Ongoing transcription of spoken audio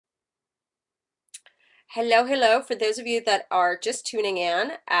Hello, hello. For those of you that are just tuning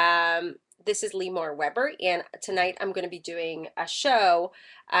in, this is Lee Weber, and tonight I'm going to be doing a show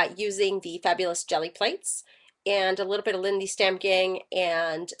using the fabulous jelly plates and a little bit of Lindy stamping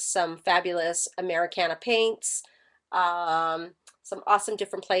and some fabulous Americana paints, um, some awesome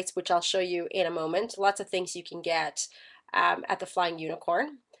different plates, which I'll show you in a moment. Lots of things you can get at the Flying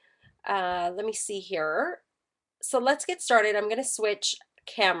Unicorn. Let me see here. So let's get started. I'm going to switch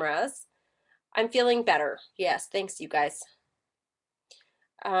cameras. I'm feeling better. Yes, thanks you guys.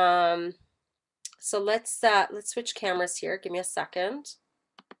 Um, so let's switch cameras here. Give me a second.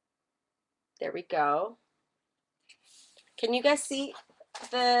 There we go. Can you guys see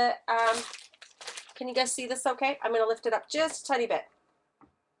the can you guys see this okay? I'm gonna lift it up just a tiny bit.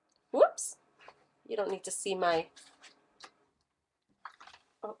 Whoops. You don't need to see my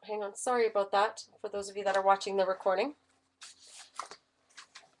oh, hang on. Sorry about that for those of you that are watching the recording.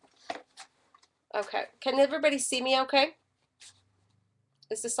 Okay. Can everybody see me okay?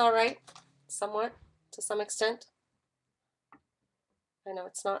 Is this all right? Somewhat, to some extent. I know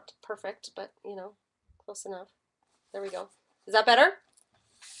it's not perfect, but you know, close enough. There we go. Is that better?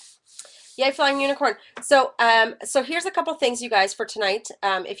 Yay, Flying Unicorn. So here's a couple things, you guys, for tonight,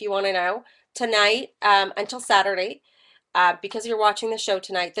 if you want to know. Tonight, until Saturday, because you're watching the show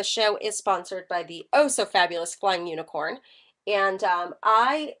tonight, the show is sponsored by the oh so fabulous Flying Unicorn. And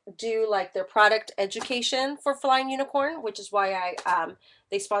I do like their product education for Flying Unicorn, which is why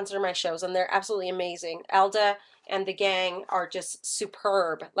they sponsor my shows, and they're absolutely amazing. Elda and the gang are just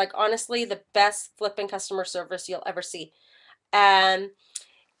superb. Like, honestly, the best flipping customer service you'll ever see. Um,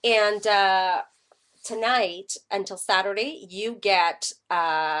 and tonight until Saturday, you get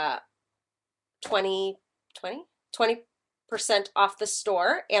 20, 20% off the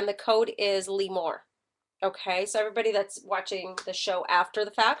store, and the code is Lee Moore. Okay, so everybody that's watching the show after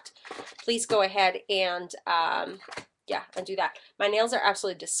the fact, please go ahead and yeah, and do that. My nails are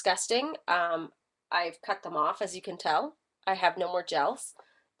absolutely disgusting. I've cut them off, as you can tell. I have no more gels.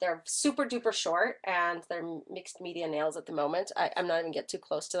 They're super duper short and they're mixed media nails at the moment. I'm not even get too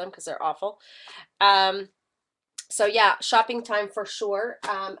close to them because they're awful. Um, so yeah, shopping time for sure.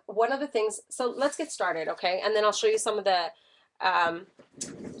 One of the things, so let's get started, okay? And then I'll show you some of the um,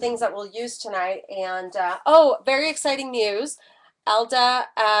 things that we'll use tonight. And oh, very exciting news. Elda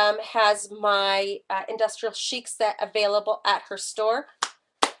has my industrial chic set available at her store.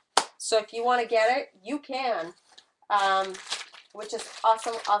 So if you want to get it, you can, um, which is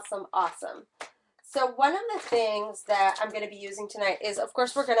awesome, awesome, awesome. So one of the things that I'm going to be using tonight is, of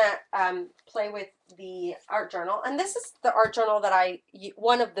course, we're going to play with the art journal. And this is the art journal that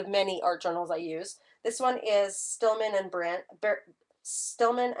one of the many art journals I use. This one is Stillman and Byrne.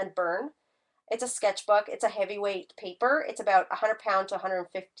 It's a sketchbook. It's a heavyweight paper. It's about 100 pound to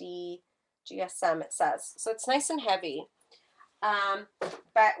 150 GSM, it says. So it's nice and heavy.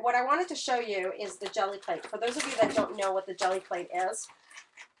 But what I wanted to show you is the jelly plate. For those of you that don't know what the jelly plate is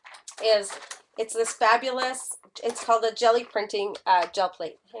it's this fabulous, it's called a jelly printing gel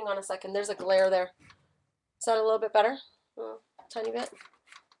plate. Hang on a second, there's a glare there. Is that a little bit better? Oh, tiny bit.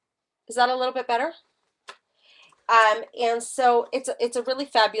 Is that a little bit better? And so it's a really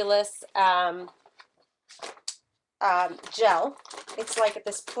fabulous gel. It's like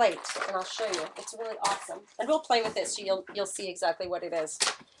this plate, and I'll show you. It's really awesome. And we'll play with this so you'll see exactly what it is.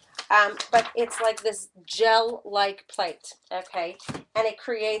 But it's like this gel-like plate, okay? And it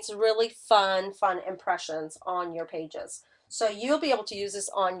creates really fun impressions on your pages. So you'll be able to use this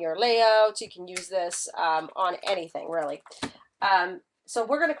on your layout. You can use this on anything, really. So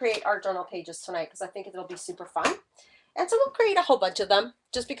we're going to create art journal pages tonight because I think it'll be super fun. And so we'll create a whole bunch of them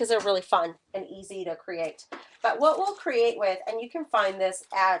just because they're really fun and easy to create. But what we'll create with, and you can find this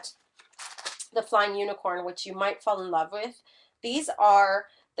at the Flying Unicorn, which you might fall in love with,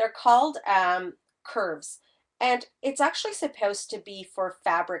 they're called curves, and it's actually supposed to be for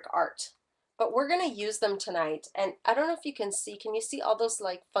fabric art, but we're going to use them tonight. And I don't know if you can you see all those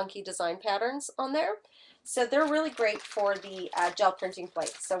like funky design patterns on there? So they're really great for the gel printing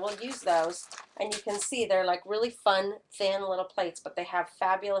plates. So we'll use those, and you can see they're like really fun, thin little plates, but they have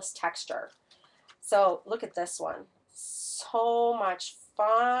fabulous texture. So look at this one. So much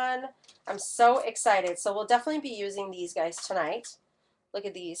fun. I'm so excited. So we'll definitely be using these guys tonight. Look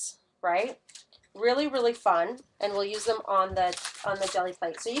at these, right? Really, really fun, and we'll use them on the jelly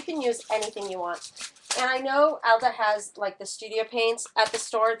plate. So you can use anything you want. And I know Alda has like the studio paints at the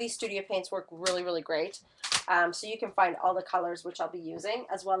store. These studio paints work really, really great. So you can find all the colors which I'll be using,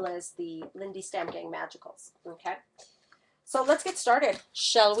 as well as the Lindy Stamp Gang Magicals. Okay. So let's get started,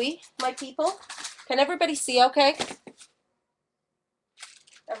 shall we, my people? Can everybody see okay?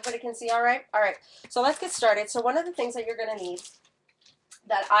 Everybody can see all right? All right, so let's get started. So one of the things that you're going to need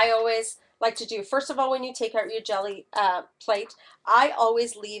that I always like to do, first of all, when you take out your jelly plate, I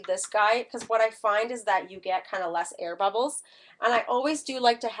always leave this guy because what I find is that you get kind of less air bubbles. And I always do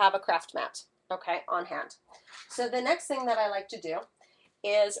like to have a craft mat, okay, on hand. So the next thing that I like to do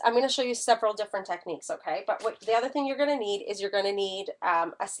is I'm going to show you several different techniques, okay? But what the other thing you're going to need is you're going to need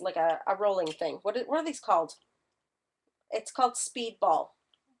like a rolling thing. What are these called? It's called speed ball.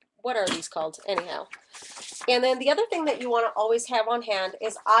 What are these called anyhow? And then the other thing that you want to always have on hand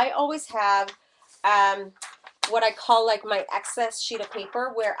is I always have what I call like my excess sheet of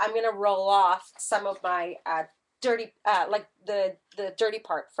paper where I'm going to roll off some of my dirty, like the dirty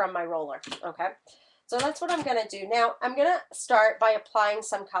part from my roller, okay? So that's what I'm going to do. Now I'm going to start by applying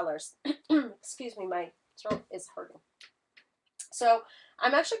some colors. Excuse me, my throat is hurting. So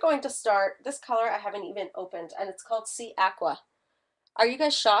I'm actually going to start, this color I haven't even opened, and it's called Sea Aqua. Are you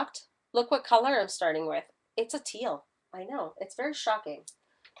guys shocked? Look what color I'm starting with. It's a teal. I know. It's very shocking,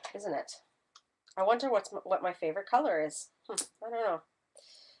 isn't it? I wonder what my favorite color is. I don't know.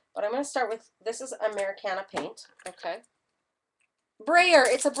 But I'm going to start with, this is Americana paint. Okay. Brayer.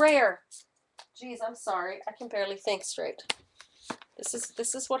 It's a brayer. Geez, I'm sorry. I can barely think straight.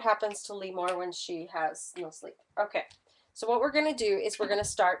 This is what happens to Lee when she has no sleep. Okay. So what we're going to do is we're going to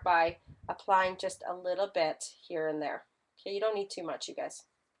start by applying just a little bit here and there. Okay, you don't need too much, you guys.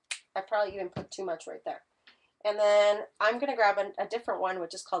 I probably even put too much right there. And then I'm going to grab a different one,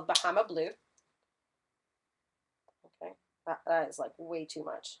 which is called Bahama Blue. Okay, that is like way too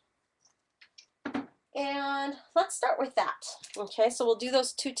much. And let's start with that. Okay, so we'll do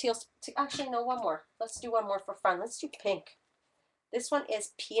those two teals. Actually, no, one more. Let's do one more for fun. Let's do pink. This one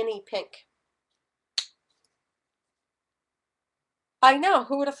is peony pink. I know,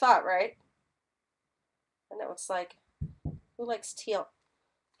 who would have thought, right? I know, it's like, who likes teal?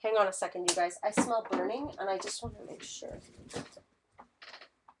 Hang on a second, you guys. I smell burning, and I just want to make sure.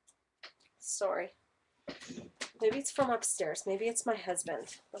 Sorry. Maybe it's from upstairs. Maybe it's my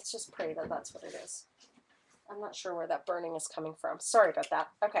husband. Let's just pray that that's what it is. I'm not sure where that burning is coming from. Sorry about that.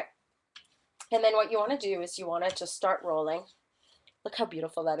 Okay. And then what you want to do is you want to just start rolling. Look how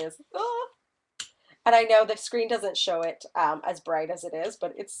beautiful that is. Oh. And I know the screen doesn't show it as bright as it is,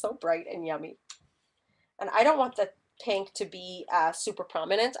 but it's so bright and yummy. And I don't want the pink to be super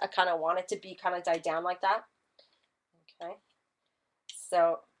prominent. I kind of want it to be kind of dyed down like that. Okay.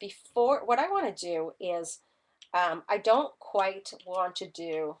 So before, what I want to do is, I don't quite want to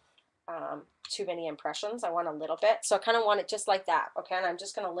do too many impressions. I want a little bit. So I kind of want it just like that. Okay. And I'm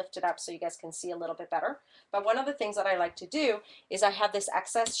just going to lift it up so you guys can see a little bit better. But one of the things that I like to do is I have this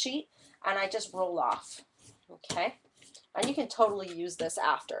excess sheet and I just roll off. Okay. And you can totally use this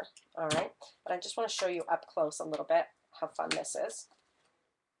after. All right. But I just want to show you up close a little bit how fun this is.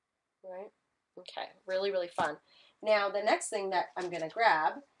 Right. Okay. Really, really fun. Now, the next thing that I'm going to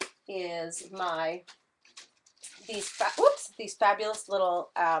grab is these fabulous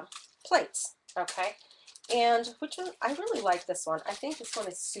little plates, okay? And which one? I really like this one. I think this one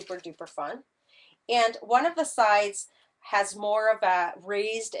is super duper fun. And one of the sides has more of a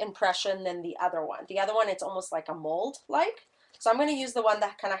raised impression than the other one. The other one, it's almost like a mold-like. So I'm going to use the one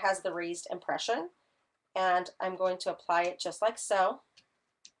that kind of has the raised impression. And I'm going to apply it just like so.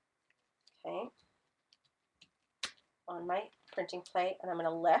 Okay. On my printing plate, and I'm going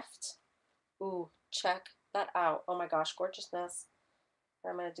to lift. Ooh, check that out. Oh my gosh, gorgeousness.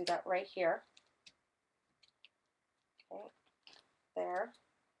 And I'm going to do that right here. Okay, there.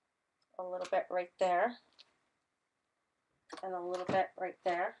 A little bit right there. And a little bit right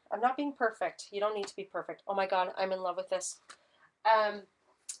there. I'm not being perfect. You don't need to be perfect. Oh my God, I'm in love with this. And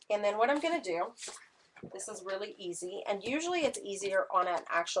then what I'm going to do, this is really easy, and usually it's easier on an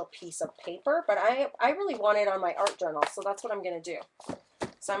actual piece of paper, but I really want it on my art journal, so that's what I'm going to do.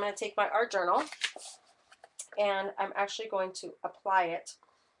 So I'm going to take my art journal, and I'm actually going to apply it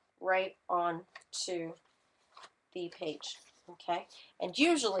right onto the page, okay? And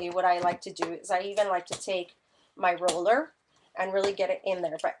usually what I like to do is I even like to take my roller and really get it in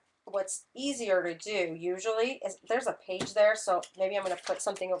there, but what's easier to do usually is there's a page there, so maybe I'm going to put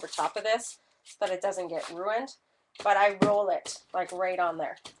something over top of this so that it doesn't get ruined, but I roll it like right on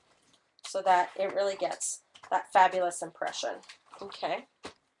there so that it really gets that fabulous impression. Okay.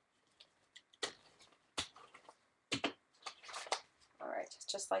 All right,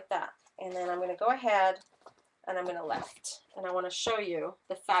 just like that. And then I'm going to go ahead and I'm going to lift, and I want to show you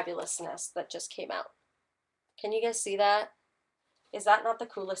the fabulousness that just came out. Can you guys see that? Is that not the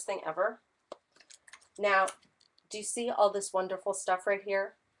coolest thing ever? Now, do you see all this wonderful stuff right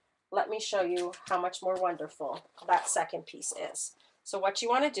here? Let me show you how much more wonderful that second piece is. So what you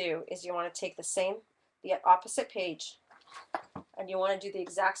want to do is you want to take the opposite page, and you want to do the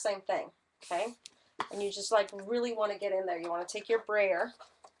exact same thing, okay? And you just like really want to get in there. You want to take your brayer,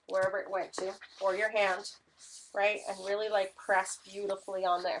 wherever it went to, or your hand, right? And really like press beautifully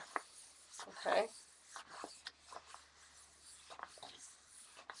on there, okay?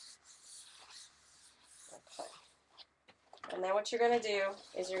 Okay. And then what you're going to do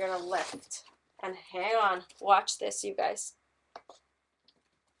is you're going to lift. And hang on, watch this, you guys.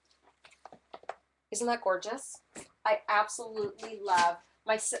 Isn't that gorgeous? I absolutely love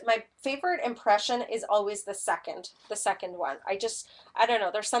my favorite impression is always the second one. I don't know,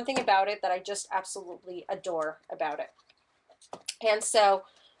 there's something about it that I just absolutely adore about it. And so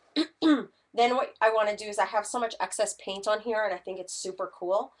then what I want to do is I have so much excess paint on here and I think it's super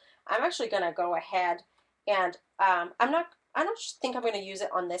cool. I'm actually going to go ahead and I don't think I'm going to use it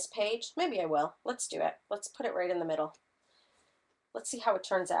on this page. Maybe I will. Let's do it. Let's put it right in the middle. Let's see how it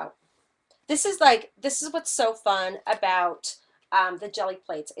turns out. This is what's so fun about the jelly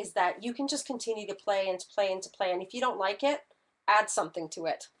plates, is that you can just continue to play and to play and to play. And if you don't like it, add something to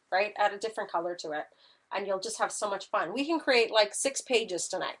it, right? Add a different color to it. And you'll just have so much fun. We can create like 6 pages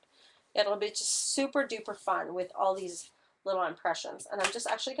tonight. It'll be just super duper fun with all these little impressions. And I'm just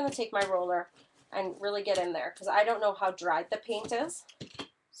actually going to take my roller and really get in there because I don't know how dried the paint is.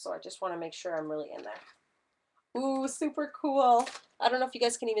 So I just want to make sure I'm really in there. Ooh, super cool. I don't know if you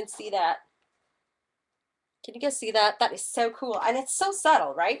guys can even see that. Can you guys see that? That is so cool. And it's so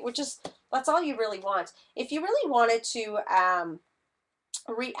subtle, right? That's all you really want. If you really wanted to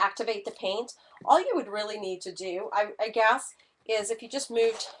reactivate the paint, all you would really need to do, I guess, is if you just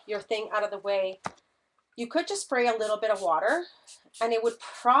moved your thing out of the way, you could just spray a little bit of water and it would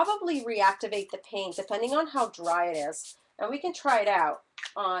probably reactivate the paint depending on how dry it is. And we can try it out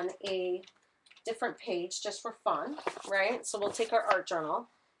on a different page just for fun, right? So we'll take our art journal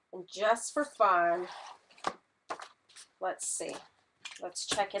and just for fun, let's see. Let's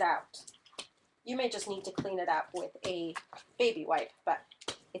check it out. You may just need to clean it up with a baby wipe, but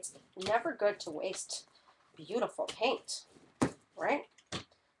it's never good to waste beautiful paint, right?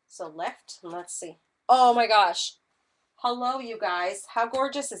 So lift, and let's see. Oh my gosh. Hello, you guys. How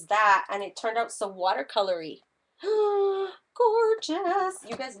gorgeous is that? And it turned out so watercolory. Gorgeous.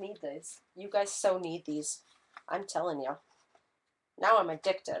 You guys need these. You guys so need these. I'm telling you. Now I'm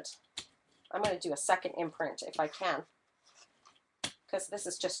addicted. I'm going to do a second imprint if I can, because this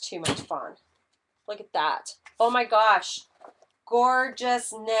is just too much fun. Look at that. Oh my gosh.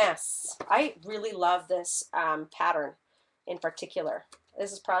 Gorgeousness. I really love this pattern in particular.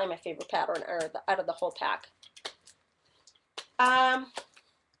 This is probably my favorite pattern out of the whole pack.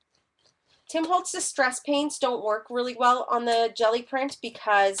 Tim Holtz Distress paints don't work really well on the jelly print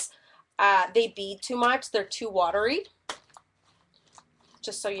because they bead too much. They're too watery.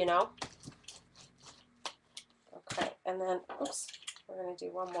 Just so you know. Okay, and then, oops, we're going to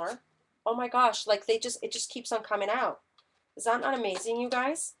do one more. Oh my gosh, like it just keeps on coming out. Is that not amazing, you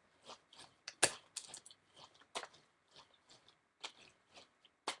guys?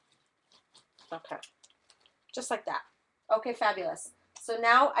 Okay, just like that. Okay, fabulous. So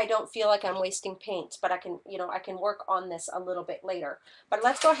now I don't feel like I'm wasting paint, but I can, I can work on this a little bit later. But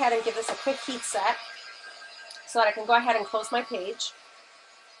let's go ahead and give this a quick heat set so that I can go ahead and close my page.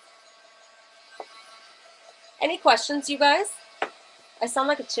 Any questions, you guys? I sound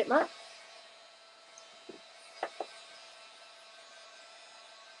like a chipmunk.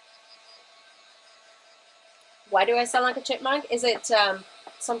 Why do I sound like a chipmunk? Is it,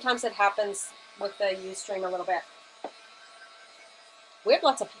 sometimes it happens with the Ustream a little bit. We have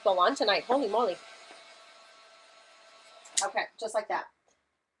lots of people on tonight. Holy moly. Okay, just like that.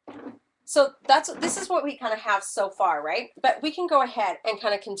 So this is what we kind of have so far, right? But we can go ahead and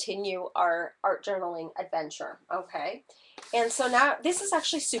kind of continue our art journaling adventure, okay? And so now this is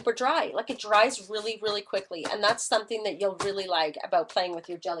actually super dry. Like it dries really, really quickly. And that's something that you'll really like about playing with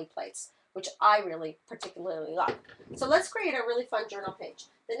your jelly plates, which I really particularly love. So let's create a really fun journal page.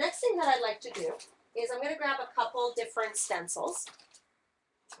 The next thing that I'd like to do is I'm going to grab a couple different stencils.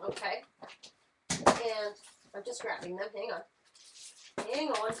 Okay, and I'm just grabbing them. Hang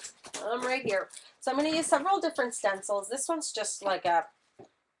on, I'm right here. So I'm going to use several different stencils. This one's just like a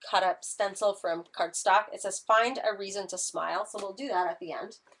cut up stencil from cardstock. It says find a reason to smile, so we'll do that at the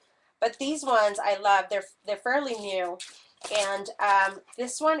end. But these ones I love. They're fairly new, and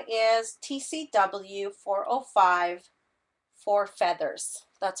this one is TCW 405 for feathers.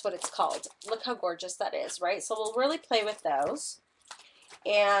 That's what it's called. Look how gorgeous that is, right? So we'll really play with those.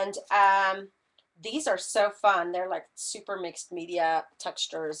 And these are so fun. They're like super mixed media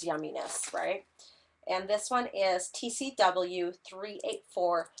textures, yumminess, right? And this one is TCW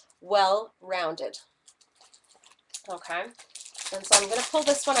 384 Well Rounded. Okay, and so I'm going to pull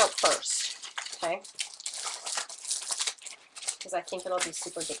this one out first, okay, because I think it'll be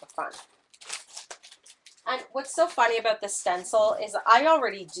super duper fun. And what's so funny about this stencil is I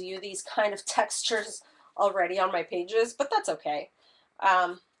already do these kind of textures already on my pages, but that's okay.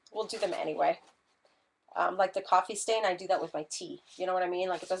 We'll do them anyway. Like the coffee stain, I do that with my tea. You know what I mean?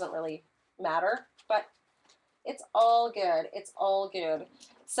 Like it doesn't really matter, but it's all good. It's all good.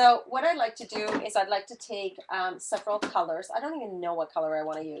 So what I'd like to do is I'd like to take several colors. I don't even know what color I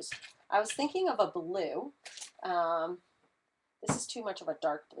want to use. I was thinking of a blue. This is too much of a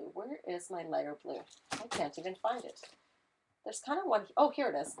dark blue. Where is my lighter blue? I can't even find it. There's kind of one. Oh, here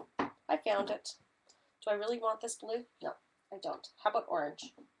it is. I found it. Do I really want this blue? No, I don't. How about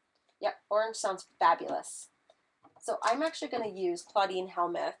orange? Yep, orange sounds fabulous. So I'm actually going to use Claudine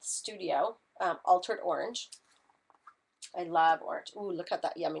Helmuth Studio Altered Orange. I love orange. Ooh, look at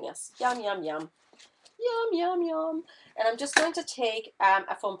that yumminess. Yum, yum, yum. Yum, yum, yum. And I'm just going to take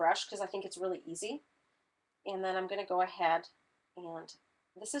a foam brush because I think it's really easy. And then I'm going to go ahead and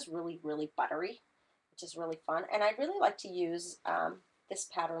this is really, really buttery, which is really fun. And I really like to use this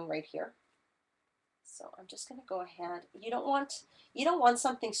pattern right here. So I'm just going to go ahead. You don't want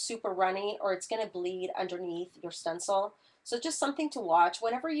something super runny or it's going to bleed underneath your stencil. So just something to watch.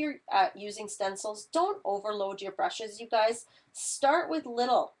 Whenever you're using stencils, don't overload your brushes, you guys. Start with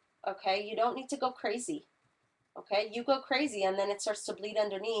little, okay? You don't need to go crazy, okay? You go crazy and then it starts to bleed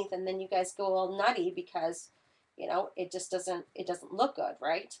underneath and then you guys go all nutty because, you know, it doesn't look good,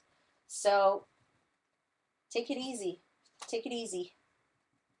 right? So take it easy. Take it easy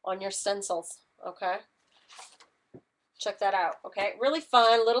on your stencils, okay? Check that out, okay? Really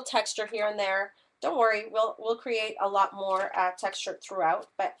fun, little texture here and there. Don't worry, we'll create a lot more texture throughout,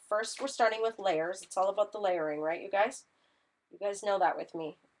 but first we're starting with layers. It's all about the layering, right, you guys? You guys know that with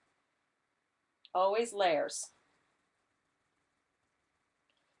me. Always layers.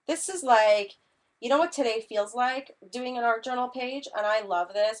 This is like, you know what today feels like? Doing an art journal page, and I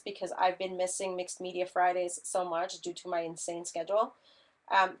love this because I've been missing Mixed Media Fridays so much due to my insane schedule.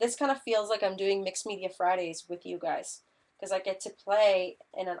 This kind of feels like I'm doing Mixed Media Fridays with you guys because I get to play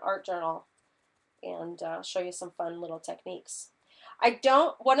in an art journal and show you some fun little techniques.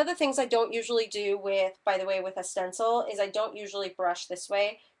 One of the things I don't usually do with, by the way, with a stencil is I don't usually brush this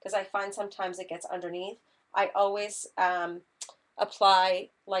way because I find sometimes it gets underneath. I always apply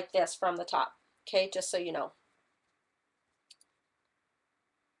like this from the top, okay, just so you know.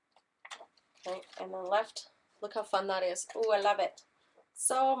 Okay, and then left, look how fun that is. Oh, I love it.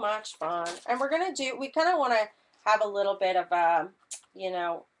 So much fun. And we kind of want to have a little bit of a, you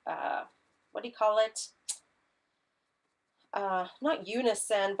know, what do you call it? Not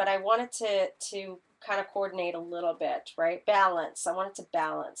unison, but I wanted to kind of coordinate a little bit, right? Balance. I want it to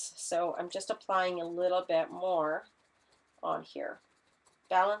balance. So I'm just applying a little bit more on here.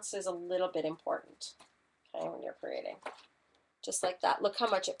 Balance is a little bit important, okay, when you're creating. Just like that. Look how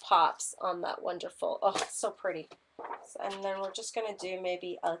much it pops on that wonderful, oh, it's so pretty. And then we're just going to do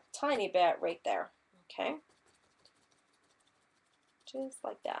maybe a tiny bit right there, okay? Just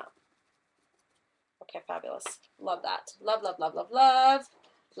like that. Okay, fabulous. Love that. Love, love, love, love, love.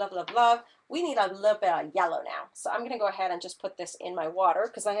 Love, love, love. We need a little bit of yellow now. So I'm going to go ahead and just put this in my water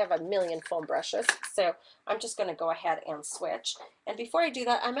because I have a million foam brushes. So I'm just going to go ahead and switch. And before I do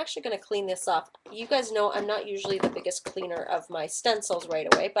that, I'm actually going to clean this off. You guys know I'm not usually the biggest cleaner of my stencils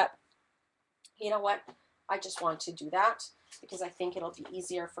right away, but you know what? I just want to do that because I think it'll be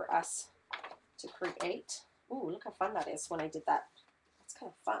easier for us to create. Ooh, look how fun that is when I did that. That's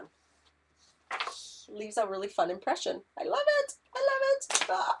kind of fun. Leaves a really fun impression. I love it. I love it.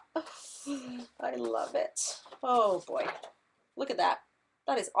 Ah, I love it. Oh boy. Look at that.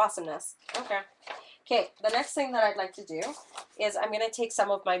 That is awesomeness. Okay. Okay, the next thing that I'd like to do is I'm going to take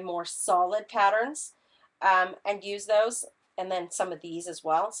some of my more solid patterns and use those, and then some of these as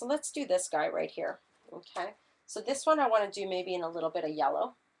well. So let's do this guy right here. Okay. So this one I want to do maybe in a little bit of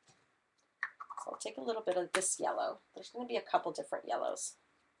yellow. So I'll take a little bit of this yellow. There's going to be a couple different yellows.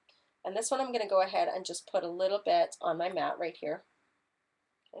 And this one I'm going to go ahead and just put a little bit on my mat right here.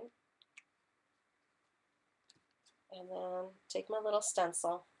 Okay. And then take my little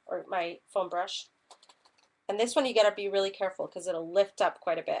stencil or my foam brush. And this one you got to be really careful because it'll lift up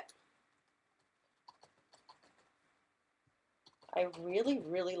quite a bit. I really,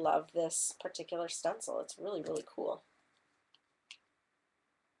 really love this particular stencil. It's really, really cool.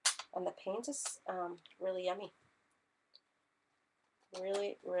 And the paint is really yummy.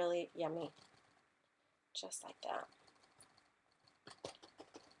 Really, really yummy. Just like that.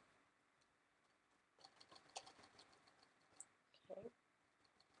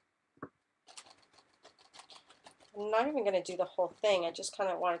 not even going to do the whole thing. I just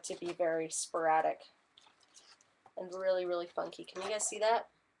kind of want it to be very sporadic and really, really funky. Can you guys see that?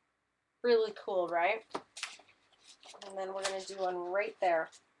 Really cool, right? And then we're going to do one right there.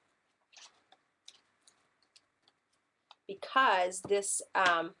 Because this,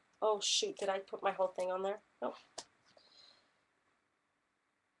 oh shoot, did I put my whole thing on there? Nope.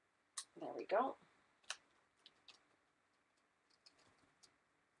 There we go.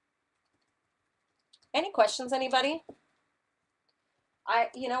 Any questions, anybody?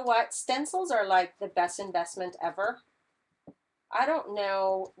 You know what? Stencils are like the best investment ever. I don't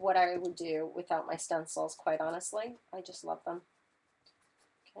know what I would do without my stencils, quite honestly. I just love them.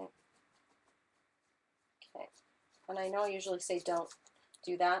 Okay. Okay. And I know I usually say don't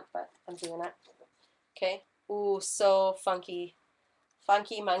do that, but I'm doing it. Okay. Ooh, so funky.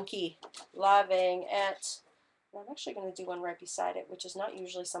 Funky monkey. Loving it. And I'm actually going to do one right beside it, which is not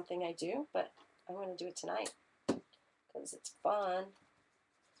usually something I do, but I'm going to do it tonight because it's fun.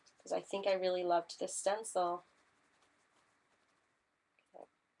 Because I think I really loved this stencil. Okay.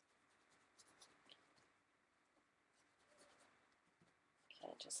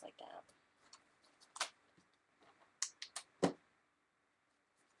 Okay, just like that.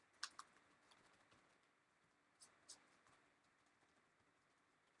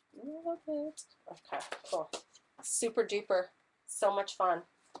 Love it. Okay, cool. Super duper. So much fun.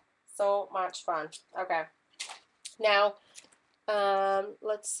 So much fun. Okay. Now,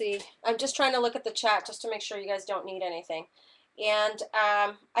 let's see. I'm just trying to look at the chat just to make sure you guys don't need anything. And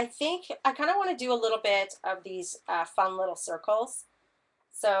I think I kind of want to do a little bit of these fun little circles.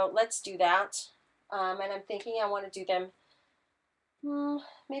 So let's do that. And I'm thinking I want to do them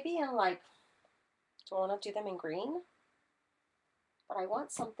maybe in like, do I want to do them in green? But I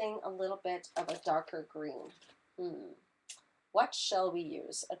want something a little bit of a darker green. What shall we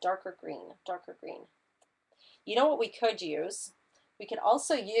use? A darker green, darker green. You know what we could use? We could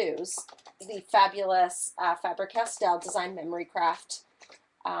also use the fabulous Faber-Castell Design Memory Craft.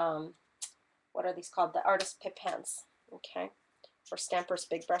 What are these called? The Artist Pip pens, okay? Or Stampers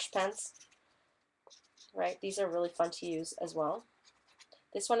Big Brush pens, right? These are really fun to use as well.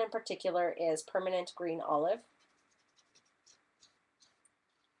 This one in particular is Permanent Green Olive.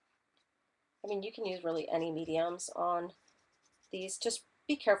 I mean, you can use really any mediums on these. Just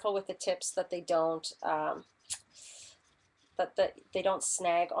be careful with the tips that they don't they don't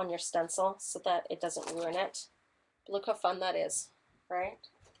snag on your stencil so that it doesn't ruin it. But look how fun that is, right?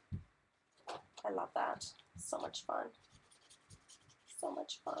 I love that. So much fun. So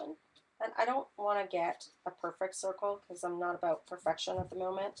much fun. And I don't want to get a perfect circle because I'm not about perfection at the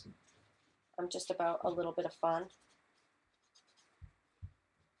moment. I'm just about a little bit of fun.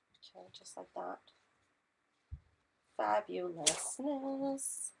 Okay, just like that.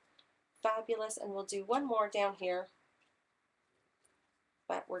 Fabulousness. Fabulous. And we'll do one more down here.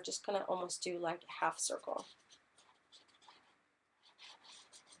 But we're just going to almost do like a half circle.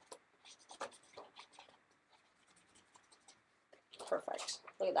 Perfect.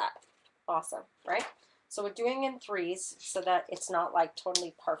 Look at that. Awesome, right? So we're doing in threes so that it's not like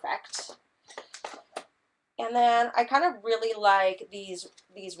totally perfect. And then I kind of really like these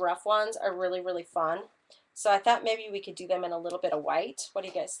rough ones are really, really fun. So I thought maybe we could do them in a little bit of white. What do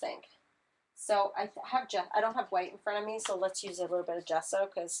you guys think? So I don't have white in front of me, so let's use a little bit of gesso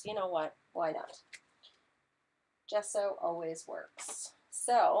because you know what? Why not? Gesso always works.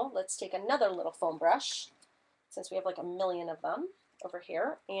 So let's take another little foam brush since we have like a million of them over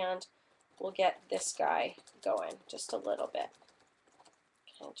here, and we'll get this guy going just a little bit.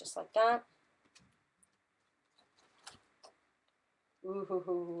 Okay, just like that.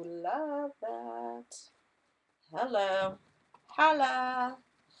 Ooh, love that. Hello. Hello.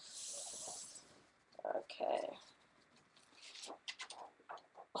 Okay.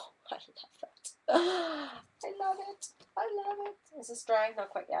 Oh, I love that. I love it. I love it. Is this dry? Not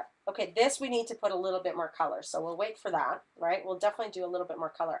quite yet. Okay, this we need to put a little bit more color, so we'll wait for that, right? We'll definitely do a little bit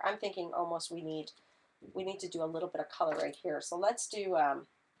more color. I'm thinking almost we need to do a little bit of color right here. So let's do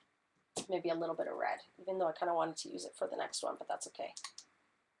maybe a little bit of red, even though I kind of wanted to use it for the next one, but that's okay.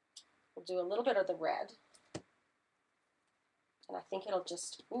 We'll do a little bit of the red. And I think it'll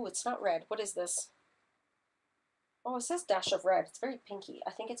just, ooh, it's not red. What is this? Oh, it says dash of red. It's very pinky.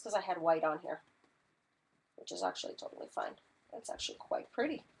 I think it's because I had white on here, which is actually totally fine. It's actually quite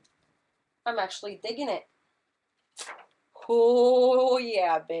pretty. I'm actually digging it. Oh,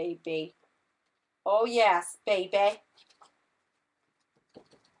 yeah, baby. Oh, yes, baby.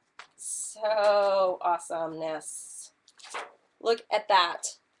 So awesomeness. Look at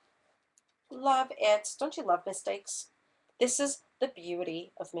that. Love it. Don't you love mistakes? This is the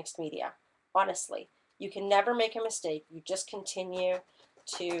beauty of mixed media. Honestly, You can never make a mistake. You just continue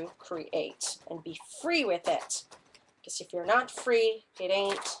to create and be free with it. Because if you're not free, it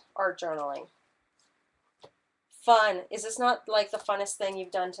ain't art journaling. Fun. Is this not like the funnest thing you've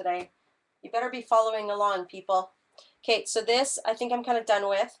done today? You better be following along, people. Okay, so this I think I'm kind of done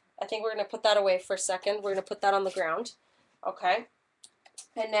with. I think we're going to put that away for a second. We're going to put that on the ground. Okay.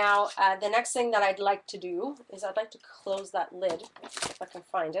 And now the next thing that I'd like to do is I'd like to close that lid if I can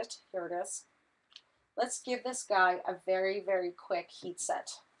find it. Here it is. Let's give this guy a very, very quick heat set.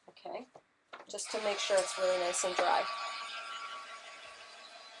 Okay. Just to make sure it's really nice and dry.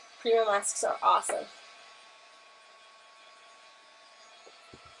 Premium masks are awesome.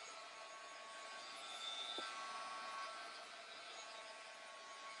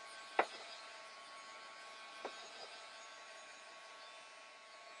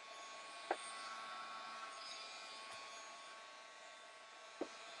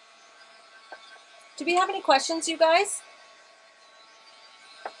 Do we have any questions, you guys?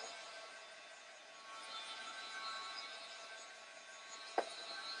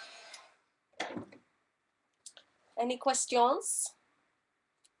 Any questions?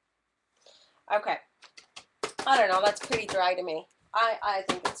 Okay. I don't know. That's pretty dry to me. I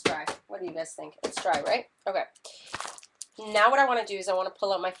think it's dry. What do you guys think? It's dry, right? Okay. Now what I want to do is I want to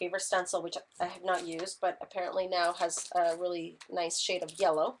pull out my favorite stencil, which I have not used, but apparently now has a really nice shade of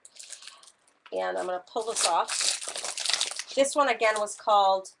yellow. And I'm going to pull this off. This one again was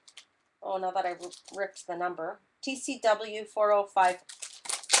called, oh, now that I ripped the number, TCW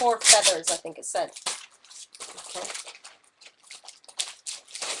 4054 feathers, I think it said. Okay.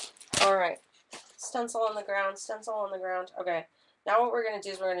 All right. Stencil on the ground, stencil on the ground. Okay. Now what we're going to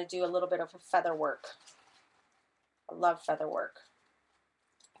do is we're going to do a little bit of a feather work. I love feather work.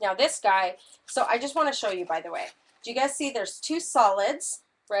 Now this guy, so I just want to show you, by the way. Do you guys see there's two solids,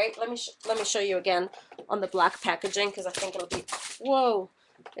 right? Let me show you again on the black packaging because I think it'll be, whoa,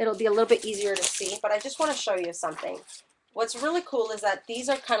 it'll be a little bit easier to see. But I just want to show you something. What's really cool is that these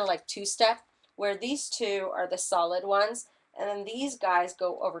are kind of like two-step, where these two are the solid ones, and then these guys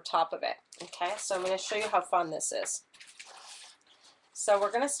go over top of it. Okay, so I'm going to show you how fun this is. So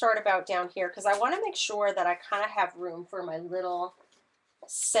we're going to start about down here because I want to make sure that I kind of have room for my little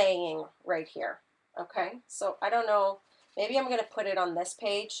saying right here. Okay, so I don't know, maybe I'm going to put it on this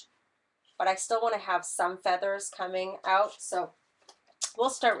page, but I still want to have some feathers coming out. So we'll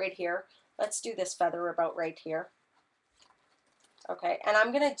start right here. Let's do this feather about right here. Okay, and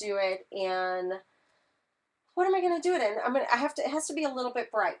I'm going to do it in, what am I going to do it in? It has to be a little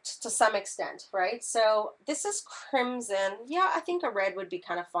bit bright to some extent, right? So this is crimson. Yeah, I think a red would be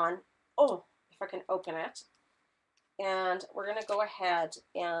kind of fun. Oh, if I can open it. And we're going to go ahead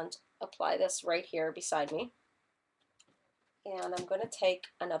and apply this right here beside me. And I'm going to take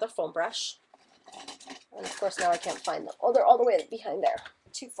another foam brush. And of course now I can't find them. Oh, they're all the way behind there.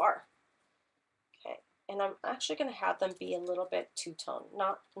 Too far. Okay, and I'm actually going to have them be a little bit two-tone,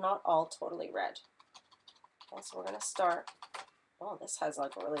 not all totally red. Okay, so we're going to start. Oh, this has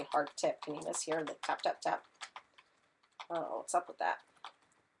like a really hard tip. Can you guys hear the tap, tap, tap? Oh, what's up with that?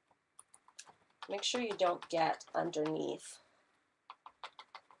 Make sure you don't get underneath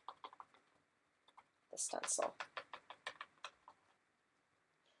the stencil.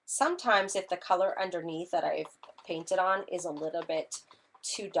 Sometimes if the color underneath that I've painted on is a little bit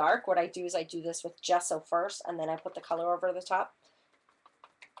too dark, what I do is I do this with gesso first and then I put the color over the top.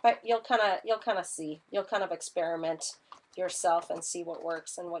 But you'll kind of see, you'll kind of experiment yourself and see what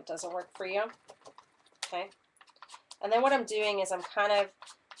works and what doesn't work for you. Okay. And then what I'm doing is I'm kind of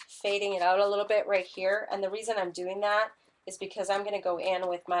fading it out a little bit right here. And the reason I'm doing that is because I'm going to go in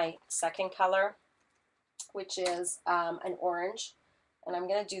with my second color, which is an orange. And I'm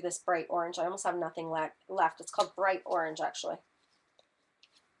going to do this bright orange. I almost have nothing left. It's called bright orange, actually.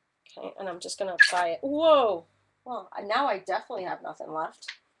 Okay, and I'm just going to apply it. Whoa! Well, now I definitely have nothing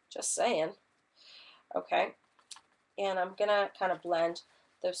left. Just saying. Okay, and I'm going to kind of blend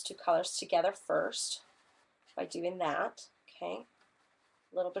those two colors together first by doing that. Okay,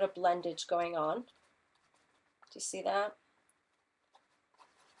 a little bit of blendage going on. Do you see that?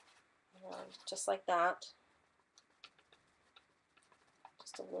 Just like that.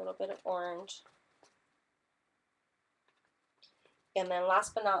 Just a little bit of orange. And then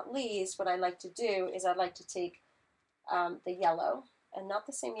last but not least, what I like to do is I'd like to take the yellow, and not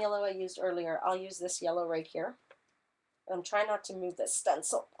the same yellow I used earlier. I'll use this yellow right here. I'm trying not to move this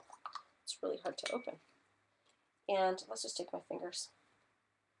stencil. It's really hard to open. And let's just take my fingers.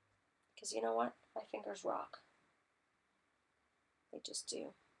 Because you know what? My fingers rock. They just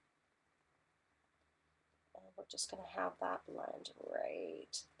do. And we're just going to have that blend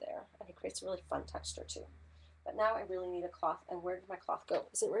right there. I think Creates a really fun texture too. But now I really need a cloth. And where did my cloth go?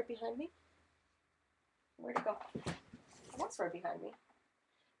 Is it right behind me? Where'd it go? Oh, that's right behind me.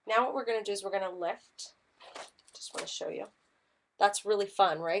 Now what we're going to do is we're going to lift. Just want to show you. That's really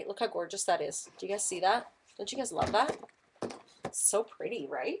fun, right? Look how gorgeous that is. Do you guys see that? Don't you guys love that? It's so pretty,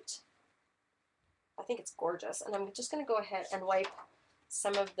 right? I think it's gorgeous. And I'm just going to go ahead and wipe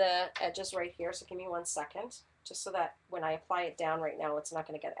some of the edges right here. So give me 1 second, just so that when I apply it down right now, it's not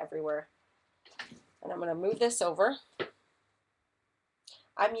going to get everywhere. And I'm going to move this over.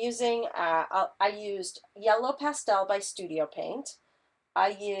 I'm using, I used Yellow Pastel by Studio Paint.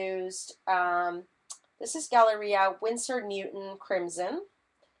 I used, this is Galleria Winsor Newton Crimson.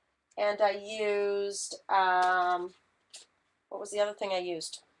 And I used, what was the other thing I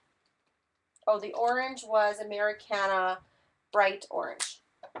used? Oh, the orange was Americana Bright Orange.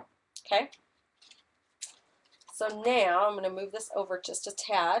 Okay. So now I'm going to move this over just a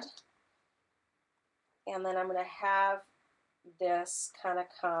tad. And then I'm going to have this kind of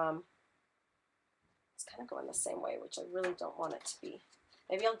come, it's kind of going the same way, which I really don't want it to be.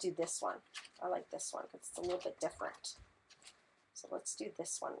 Maybe I'll do this one. I like this one because it's a little bit different. So let's do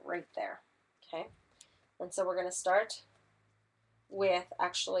this one right there. Okay. And so we're going to start with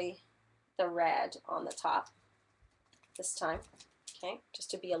actually the red on the top this time. Okay. Just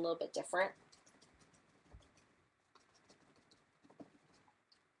to be a little bit different.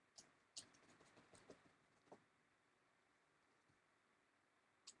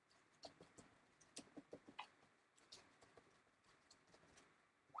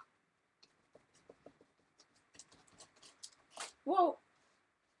 Whoa.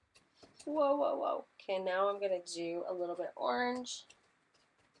 Whoa, whoa, whoa. Okay, now I'm going to do a little bit orange.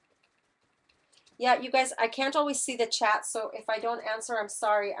 Yeah, you guys, I can't always see the chat, so if I don't answer, I'm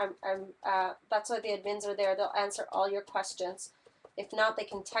sorry. That's why the admins are there. They'll answer all your questions. If not, they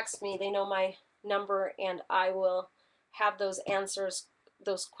can text me. They know my number, and I will have those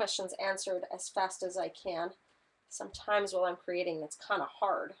questions answered as fast as I can. Sometimes while I'm creating, it's kind of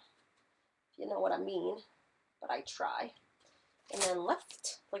hard, if you know what I mean, but I try. And then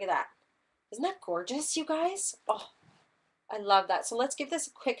lift. Look at that. Isn't that gorgeous, you guys? Oh, I love that. So let's give this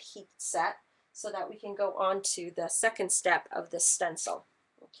a quick heat set so that we can go on to the second step of this stencil.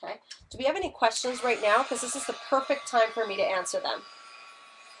 Okay. Do we have any questions right now? Because this is the perfect time for me to answer them.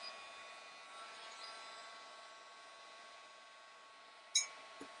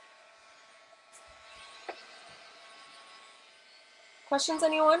 Questions,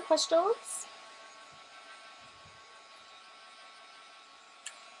 anyone? Questions?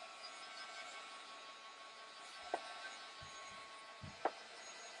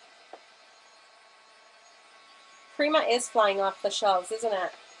 Prima is flying off the shelves, isn't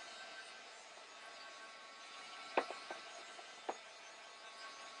it?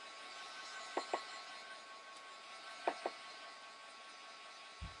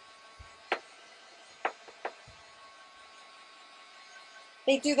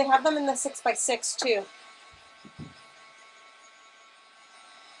 They do. They have them in the 6x6 too.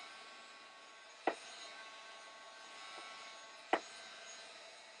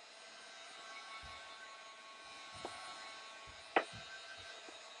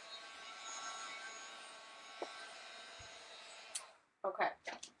 Okay.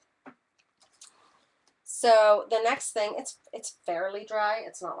 So the next thing, it's fairly dry.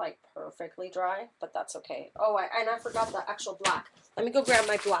 It's not like perfectly dry, but that's okay. Oh, and I forgot the actual black. Let me go grab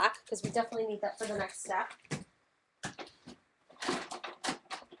my black because we definitely need that for the next step.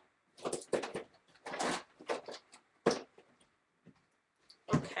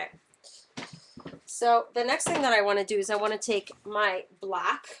 Okay. So the next thing that I want to do is I want to take my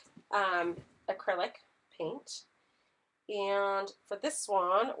black acrylic paint. And for this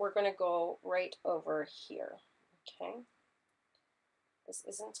one, we're going to go right over here, okay? This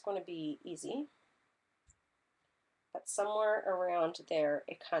isn't going to be easy, but somewhere around there,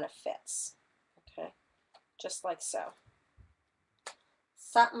 it kind of fits, okay? Just like so.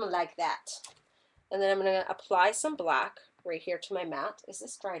 Something like that. And then I'm going to apply some black right here to my mat. Is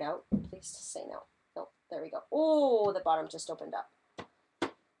this dried out? Please say no. No, there we go. Oh, the bottom just opened up.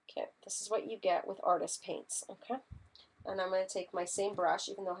 Okay, this is what you get with artist paints, okay? And I'm going to take my same brush,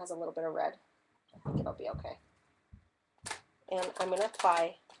 even though it has a little bit of red. I think it'll be okay. And I'm going to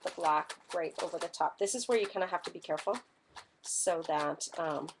apply the black right over the top. This is where you kind of have to be careful so that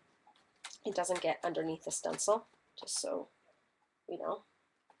it doesn't get underneath the stencil, just so we know.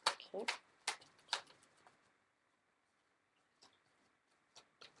 Okay.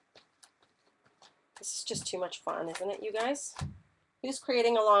 This is just too much fun, isn't it, you guys? Who's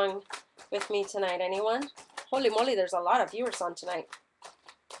creating along with me tonight? Anyone? Holy moly, there's a lot of viewers on tonight.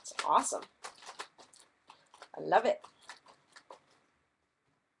 It's awesome. I love it.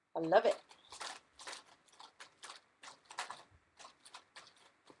 I love it.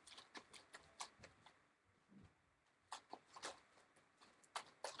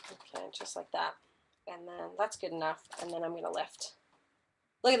 Okay, just like that. And then that's good enough. And then I'm going to lift.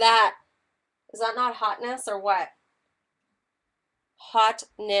 Look at that. Is that not hotness or what?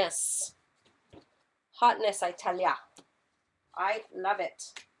 Hotness. Hotness, I tell ya. I love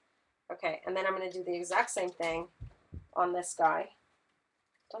it. Okay, and then I'm going to do the exact same thing on this guy.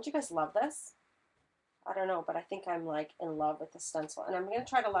 Don't you guys love this? I don't know, but I think I'm like in love with the stencil. And I'm going to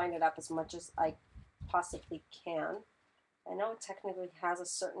try to line it up as much as I possibly can. I know it technically has a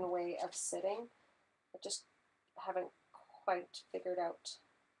certain way of sitting. I just haven't quite figured out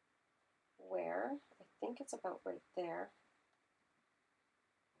where. I think it's about right there.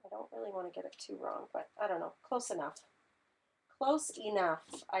 I don't really want to get it too wrong, but I don't know. Close enough. Close enough,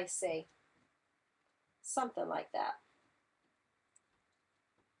 I say. Something like that.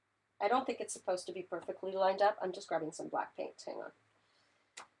 I don't think it's supposed to be perfectly lined up. I'm just grabbing some black paint. Hang on.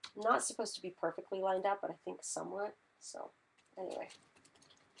 Not supposed to be perfectly lined up, but I think somewhat. So, anyway.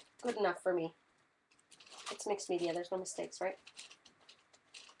 Good enough for me. It's mixed media. There's no mistakes, right?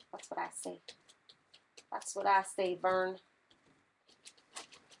 That's what I say. That's what I say, Vern.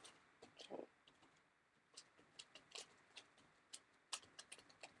 Okay.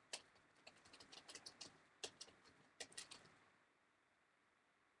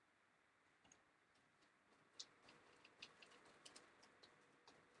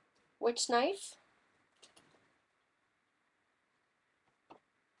 Which knife?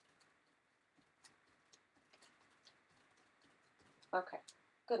 Okay.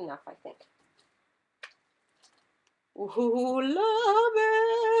 Good enough, I think. Ooh, love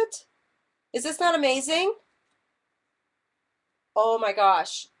it. Is this not amazing? Oh my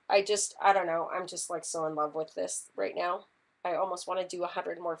gosh. I don't know. I'm just like so in love with this right now. I almost want to do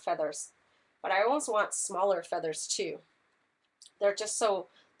 100 more feathers, but I almost want smaller feathers too. They're just so,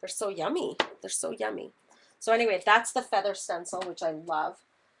 they're so yummy. They're so yummy. So anyway, that's the feather stencil, which I love.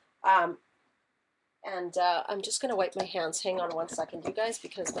 I'm just going to wipe my hands. Hang on one second, you guys,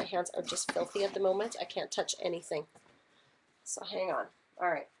 because my hands are just filthy at the moment. I can't touch anything. So hang on. All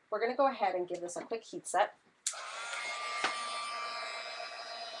right. We're going to go ahead and give this a quick heat set.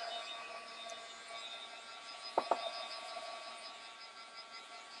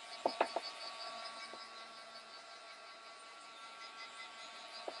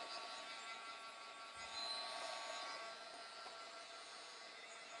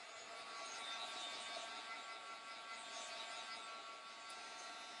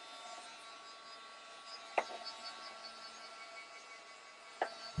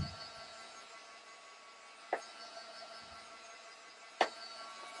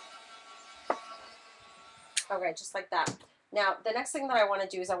 Okay, just like that. Now, the next thing that I want to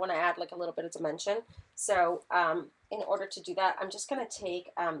do is I want to add like a little bit of dimension. So in order to do that, I'm just going to take,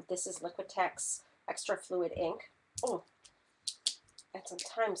 this is Liquitex Extra Fluid ink. Oh, and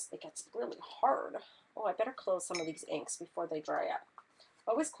sometimes it gets really hard. Oh, I better close some of these inks before they dry up.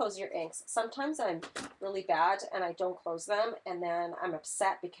 Always close your inks. Sometimes I'm really bad and I don't close them, and then I'm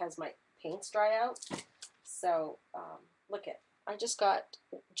upset because my paints dry out. So look at, I just got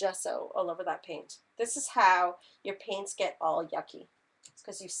gesso all over that paint. This is how your paints get all yucky. It's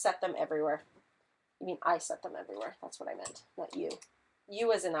because you set them everywhere. I mean, I set them everywhere. That's what I meant, not you.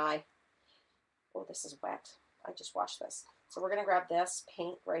 You as in I. Oh, this is wet. I just washed this. So we're going to grab this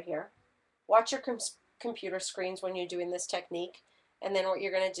paint right here. Watch your computer screens when you're doing this technique. And then what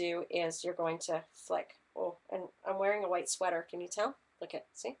you're going to do is you're going to flick. Oh, and I'm wearing a white sweater. Can you tell? Look at,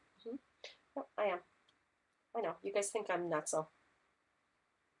 see? Oh, I am. I know. You guys think I'm nutso.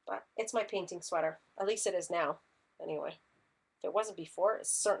 But it's my painting sweater. At least it is now. Anyway. If it wasn't before, it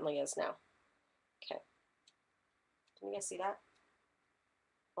certainly is now. Okay. Can you guys see that?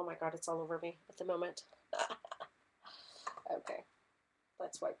 Oh my god, it's all over me at the moment. Okay.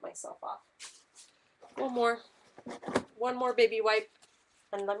 Let's wipe myself off. One more baby wipe.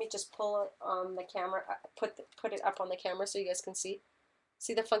 And let me just pull it on the camera, put it up on the camera so you guys can see.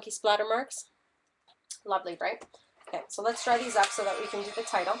 See the funky splatter marks? Lovely, right? Okay, so let's dry these up so that we can do the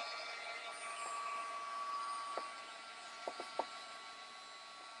title.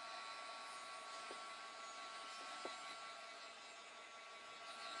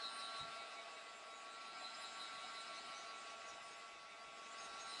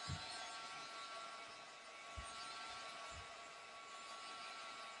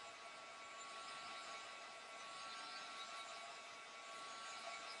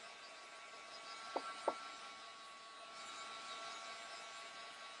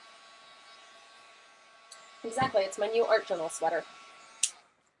 Exactly, it's my new art journal sweater.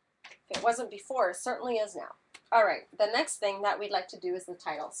 If it wasn't before, it certainly is now. All right, the next thing that we'd like to do is the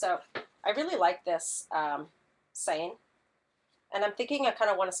title. So I really like this saying, and I'm thinking I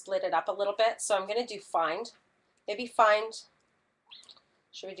kind of want to split it up a little bit. So I'm going to do find. Maybe find,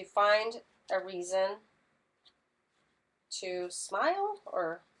 should we do find a reason to smile,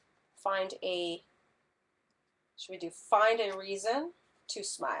 or find a, should we do find a reason to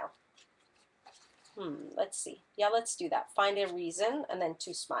smile? Let's see. Yeah, let's do that. Find a reason and then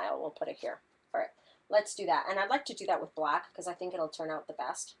to smile. We'll put it here. All right, let's do that. And I'd like to do that with black because I think it'll turn out the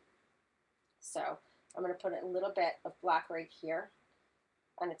best. So I'm going to put a little bit of black right here,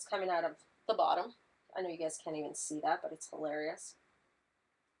 and it's coming out of the bottom. I know you guys can't even see that, but it's hilarious.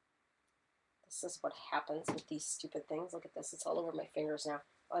 This is what happens with these stupid things. Look at this. It's all over my fingers now.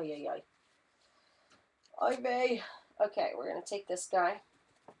 Ay, ay, ay. Ay, vey. Okay, we're going to take this guy,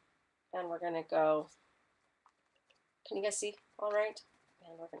 and we're going to go, can you guys see? All right.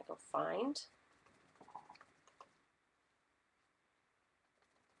 And we're going to go find.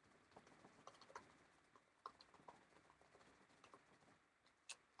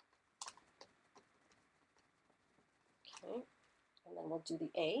 Okay. And then we'll do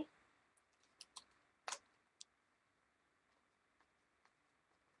the A.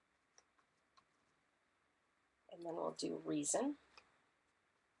 And then we'll do reason.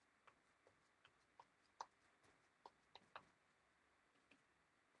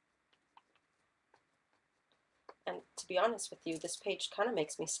 And to be honest with you, this page kind of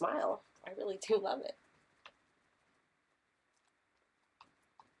makes me smile. I really do love it.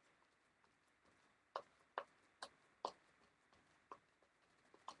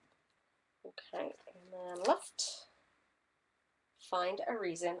 Okay, and then left. Find a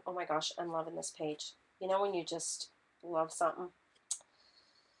reason. Oh my gosh, I'm loving this page. You know when you just love something?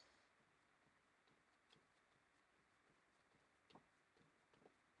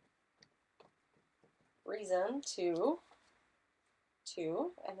 Reason to,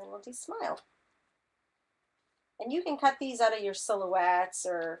 and then we'll do smile. And you can cut these out of your silhouettes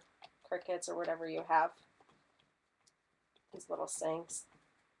or crickets or whatever you have. These little sayings.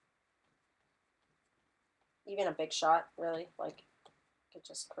 Even a big shot, really. Like, you could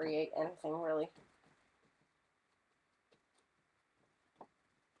just create anything, really.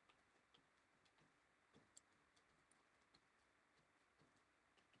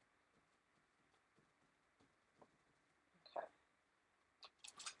 Okay.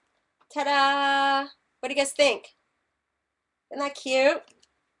 Ta-da! What do you guys think? Isn't that cute?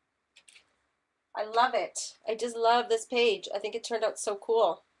 I love it. I just love this page. I think it turned out so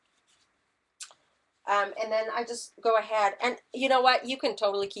cool. And then I just go ahead and you know what? You can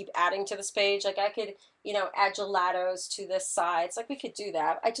totally keep adding to this page. Like I could, you know, add gelatos to this side. It's like we could do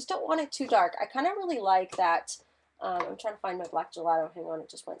that. I just don't want it too dark. I kind of really like that. I'm trying to find my black gelato. Hang on, it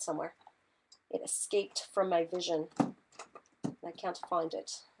just went somewhere. It escaped from my vision. I can't find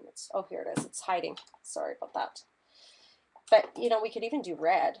it. Oh, here it is. It's hiding. Sorry about that. But, you know, we could even do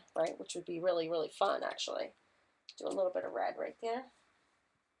red, right? Which would be really, really fun, actually. Do a little bit of red right there.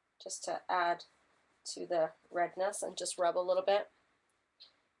 Just to add to the redness and just rub a little bit.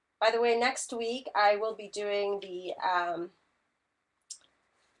 By the way, next week I will be doing the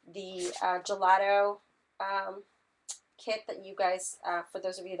gelato kit that you guys, for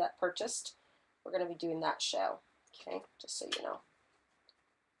those of you that purchased, we're going to be doing that show. Okay, just so you know.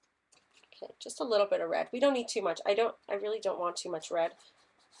 Okay, just a little bit of red. We don't need too much. I really don't want too much red.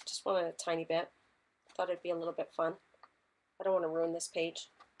 Just want a tiny bit. Thought it'd be a little bit fun. I don't want to ruin this page.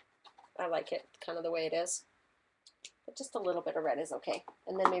 I like it kind of the way it is. But just a little bit of red is okay.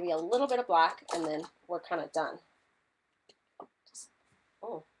 And then maybe a little bit of black, and then we're kind of done.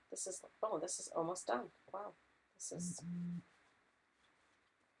 This is almost done. Wow. This is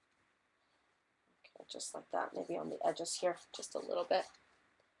okay, just like that. Maybe on the edges here, just a little bit.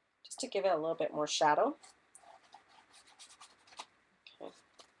 Just to give it a little bit more shadow. Okay.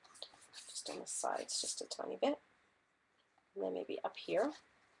 Just on the sides, just a tiny bit. And then maybe up here.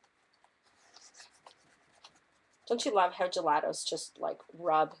 Don't you love how gelatos just like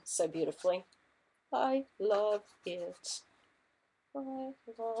rub so beautifully? I love it. I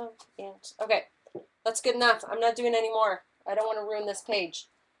love it. Okay, that's good enough. I'm not doing any more. I don't want to ruin this page.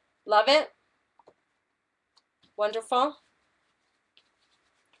 Love it? Wonderful?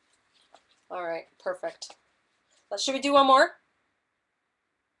 All right, perfect. Should we do one more?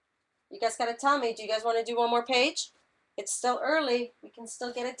 You guys got to tell me. Do you guys want to do one more page? It's still early. We can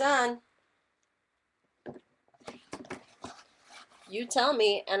still get it done. You tell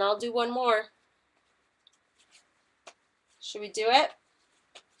me, and I'll do one more. Should we do it?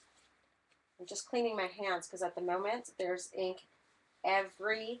 I'm just cleaning my hands because at the moment there's ink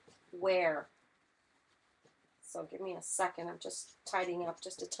everywhere. So give me a second. I'm just tidying up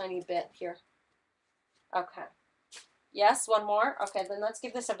just a tiny bit here. Okay. Yes, one more. Okay, then let's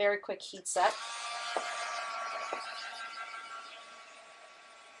give this a very quick heat set.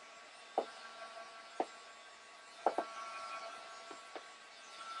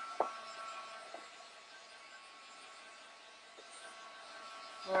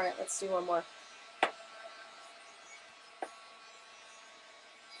 All right, let's do one more.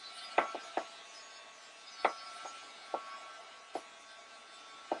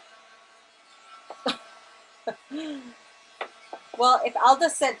 Well, if Alda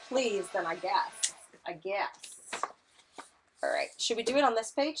said please, then I guess. All right, should we do it on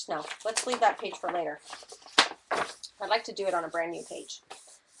this page? No, let's leave that page for later. I'd like to do it on a brand new page.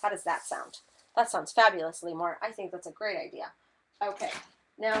 How does that sound? That sounds fabulous, Lemore. I think that's a great idea. Okay,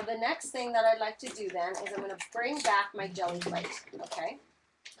 now the next thing that I'd like to do then is I'm going to bring back my jelly plate, okay?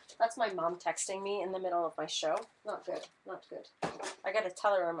 That's my mom texting me in the middle of my show. Not good, not good. I got to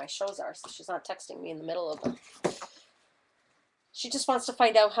tell her where my shows are so she's not texting me in the middle of them. She just wants to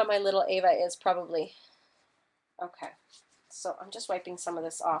find out how my little Ava is, probably. Okay, so I'm just wiping some of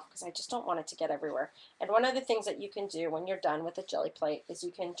this off because I just don't want it to get everywhere. And one of the things that you can do when you're done with the jelly plate is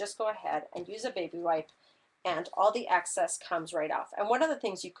you can just go ahead and use a baby wipe and all the excess comes right off. And one of the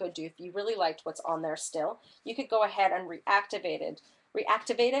things you could do if you really liked what's on there still, you could go ahead and reactivate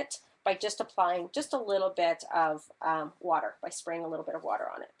it by just applying just a little bit of water, by spraying a little bit of water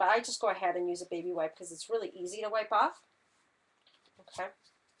on it. But I just go ahead and use a baby wipe because it's really easy to wipe off. Okay,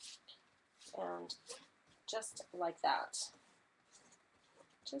 and just like that.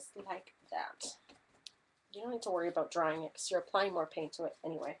 Just like that. You don't need to worry about drying it because you're applying more paint to it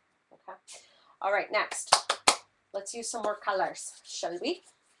anyway. Okay. All right, next. Let's use some more colors, shall we?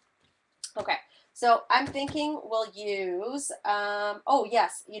 Okay, so I'm thinking we'll use, oh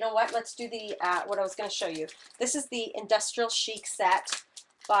yes, you know what? Let's do the, what I was going to show you. This is the Industrial Chic set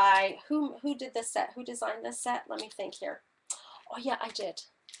by, who did this set? Who designed this set? Let me think here. Oh yeah, I did.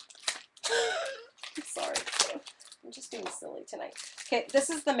 I'm sorry. I'm just being silly tonight. Okay, this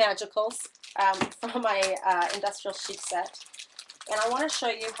is the Magicals from my Industrial Chic set. And I want to show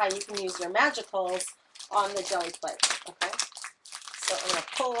you how you can use your Magicals on the jelly plate. Okay, so I'm going to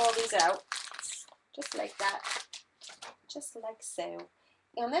pull all these out just like that, just like so.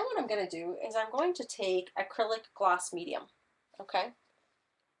 And then what I'm going to do is I'm going to take acrylic gloss medium. Okay,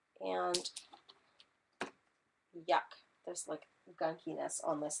 and yuck, there's like gunkiness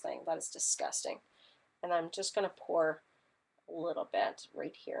on this thing. That is disgusting. And I'm just going to pour a little bit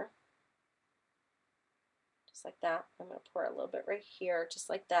right here. Just like that. I'm going to pour a little bit right here, just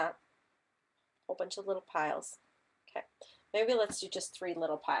like that. A whole bunch of little piles. Okay. Maybe let's do just 3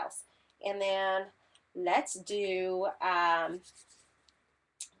 little piles. And then let's do, I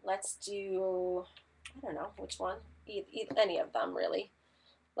don't know which one, any of them really.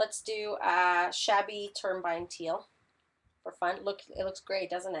 Let's do Shabby Turbine Teal for fun. Look, it looks great,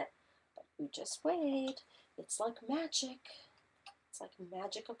 doesn't it? But you just wait. It's like magic. It's like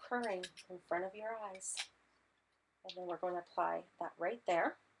magic occurring in front of your eyes. And then we're going to apply that right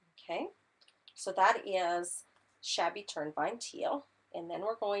there. Okay. So that is Shabby Turbine Teal. And then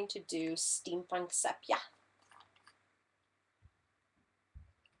we're going to do Steampunk Sepia.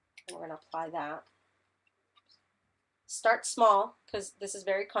 And we're going to apply that. Start small because this is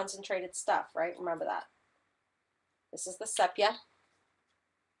very concentrated stuff, right? Remember that. This is the sepia.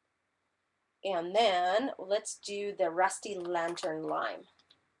 And then let's do the Rusty Lantern Lime.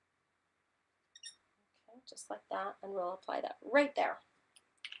 Okay, just like that. And we'll apply that right there.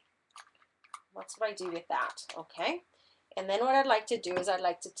 That's what I do with that, okay? And then what I'd like to do is I'd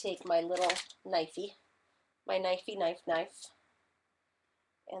like to take my little knifey, my knifey knife,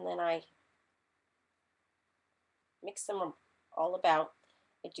 and then I mix them all about.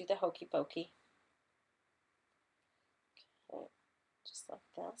 I do the hokey pokey. Okay, just like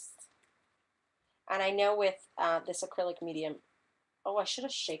this. And I know with this acrylic medium, oh, I should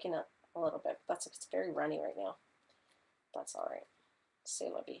have shaken it a little bit. It's very runny right now. That's all right. C'est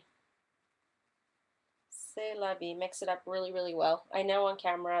la vie. C'est la vie. Mix it up really, really well. I know on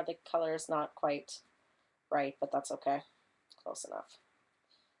camera the color is not quite right, but that's okay. Close enough.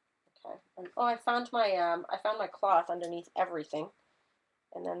 Okay. And, oh, I found my cloth underneath everything.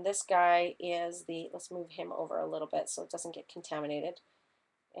 And then this guy is the, let's move him over a little bit so it doesn't get contaminated.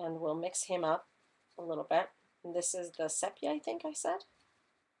 And we'll mix him up a little bit. And this is the sepia, I think I said.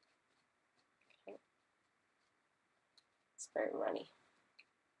 Okay. It's very runny.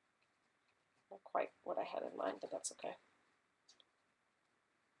 Not quite what I had in mind, but that's okay.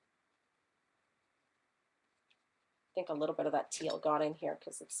 think a little bit of that teal got in here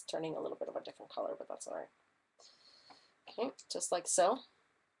because it's turning a little bit of a different color, but that's all right. Okay, just like so.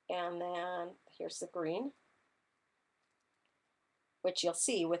 And then here's the green, which you'll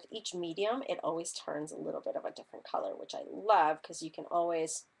see with each medium, it always turns a little bit of a different color, which I love because you can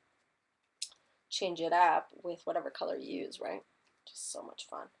always change it up with whatever color you use, right? Just so much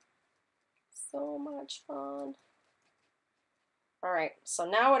fun. So much fun. All right, so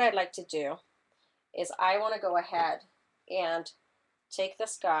now what I'd like to do is I want to go ahead and take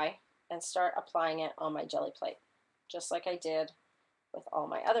this guy and start applying it on my jelly plate, just like I did with all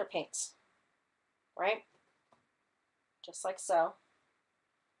my other paints, right? Just like so.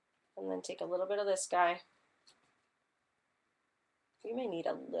 And then take a little bit of this guy. We may need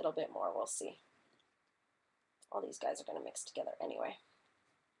a little bit more, we'll see. All these guys are going to mix together anyway.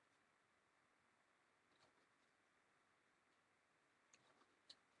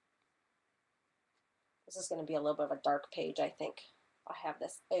 This is going to be a little bit of a dark page, I think. I have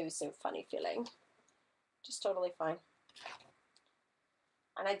this oh so funny feeling. Just totally fine.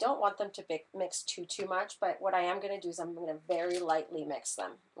 And I don't want them to mix too much, but what I am going to do is I'm going to very lightly mix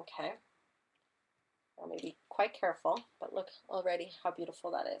them, okay? I may be quite careful, but look already how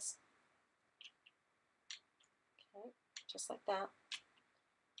beautiful that is. Okay, just like that.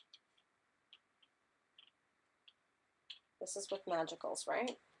 This is with Magicals,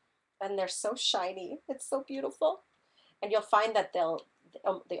 right? And they're so shiny. It's so beautiful. And you'll find that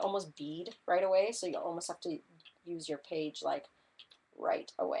they almost bead right away, so you almost have to use your page like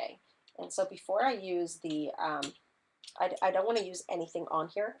right away. And so before I use the, I don't want to use anything on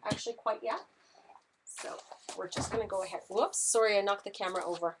here actually quite yet. So we're just going to go ahead. Whoops, sorry, I knocked the camera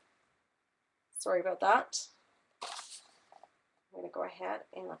over. Sorry about that. I'm going to go ahead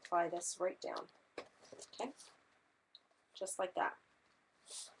and apply this right down. Okay, just like that.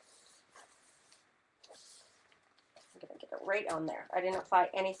 I'm going to get it right on there. I didn't apply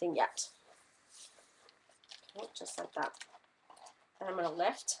anything yet. Okay, just like that. And I'm going to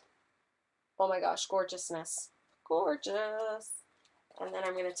lift. Oh my gosh, gorgeousness. Gorgeous. And then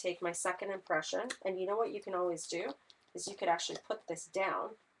I'm going to take my second impression. And you know what you can always do is you could actually put this down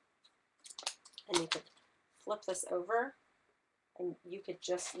and you could flip this over and you could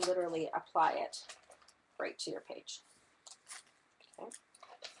just literally apply it right to your page. Okay,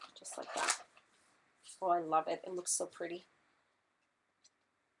 just like that. Oh, I love it. It looks so pretty.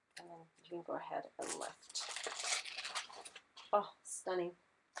 And then you can go ahead and lift. Oh, stunning.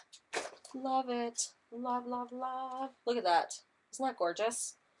 Love it. Love, love, love. Look at that. Isn't that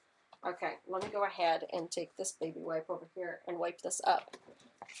gorgeous? Okay, let me go ahead and take this baby wipe over here and wipe this up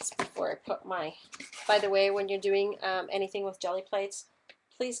just before I put my... By the way, when you're doing anything with jelly plates,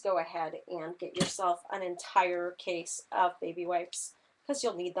 please go ahead and get yourself an entire case of baby wipes because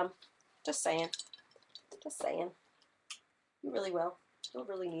you'll need them. Just saying. Just saying. You really will. You'll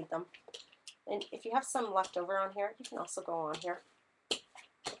really need them. And if you have some left over on here, you can also go on here.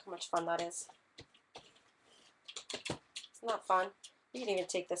 Look how much fun that is. Isn't that fun? You can even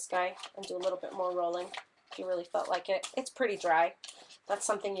take this guy and do a little bit more rolling if you really felt like it. It's pretty dry. That's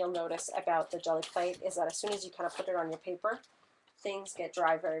something you'll notice about the jelly plate is that as soon as you kind of put it on your paper, things get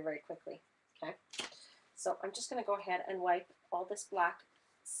dry very, very quickly. Okay, so I'm just going to go ahead and wipe all this black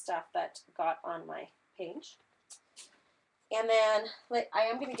stuff that got on my page. And then I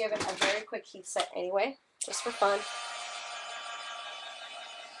am going to give it a very quick heat set anyway, just for fun.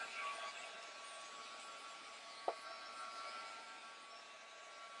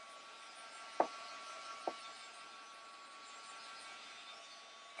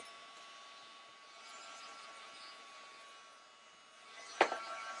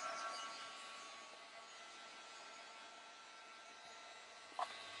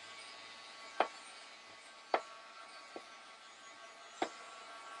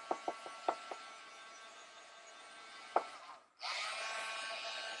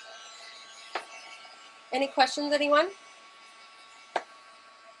 Any questions, anyone?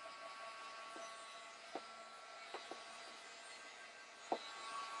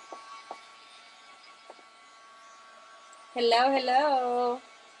 Hello, hello.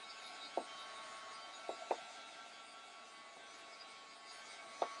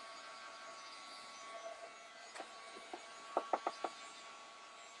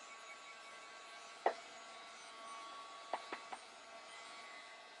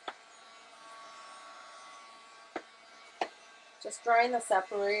 Just drying this up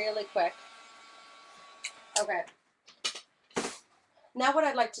really quick. Okay. Now what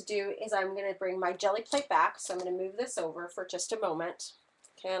I'd like to do is I'm going to bring my jelly plate back. So I'm going to move this over for just a moment.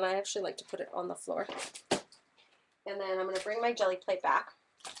 Okay, and I actually like to put it on the floor. And then I'm going to bring my jelly plate back.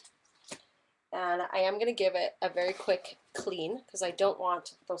 And I am going to give it a very quick clean because I don't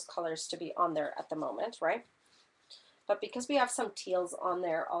want those colors to be on there at the moment, right? But because we have some teals on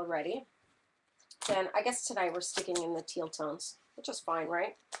there already, then I guess tonight we're sticking in the teal tones, which is fine,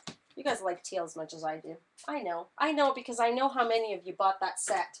 right? You guys like teal as much as I do. I know because I know how many of you bought that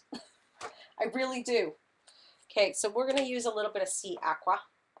set. I really do. Okay, so we're going to use a little bit of Sea Aqua.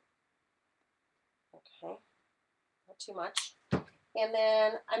 Okay, not too much. And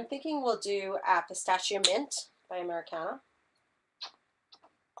then I'm thinking we'll do Pistachio Mint by Americana.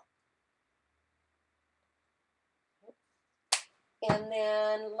 And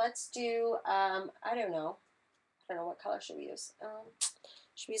then let's do, I don't know what color should we use.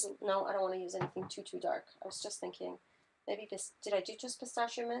 Should we use, no, I don't want to use anything too dark. I was just thinking, maybe this, did I do just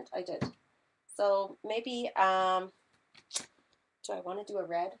Pistachio Mint? I did. So maybe, do I want to do a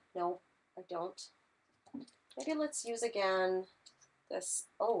red? No, I don't. Maybe let's use again this,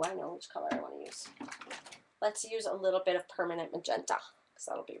 oh, I know which color I want to use. Let's use a little bit of permanent magenta, because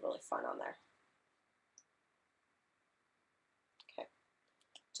that'll be really fun on there. Okay,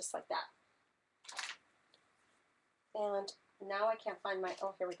 just like that. And now I can't find my,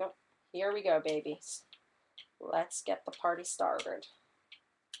 oh, here we go. Here we go, babies. Let's get the party started.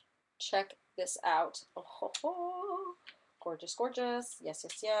 Check this out. Oh, ho, ho. Gorgeous, gorgeous. Yes,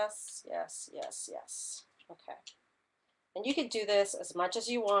 yes, yes, yes, yes, yes. Okay. And you can do this as much as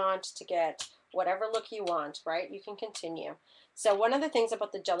you want to get whatever look you want, right? You can continue. So one of the things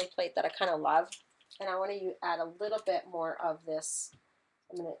about the jelly plate that I kind of love, and I want to add a little bit more of this,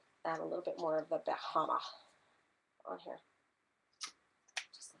 I'm going to add a little bit more of the Bahama on here.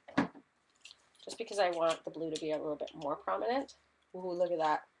 Just like that. Just because I want the blue to be a little bit more prominent. Ooh, look at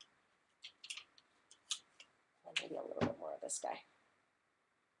that. And maybe a little bit more of this guy.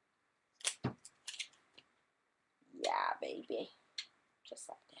 Yeah, baby. Just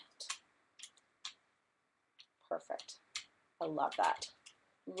like that. Perfect. I love that.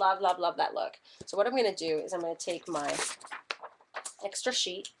 Love, love, love that look. So what I'm going to do is I'm going to take my extra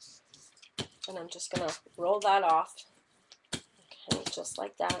sheet and I'm just going to roll that off. Okay, just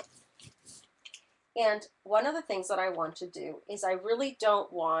like that. And one of the things that I want to do is I really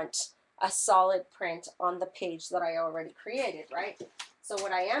don't want a solid print on the page that I already created, right? So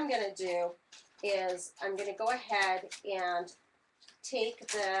what I am going to do is I'm going to go ahead and take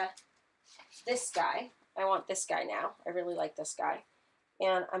this guy. I want this guy now. I really like this guy.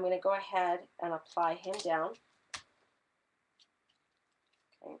 And I'm going to go ahead and apply him down.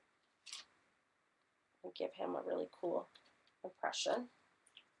 Okay. And give him a really cool impression.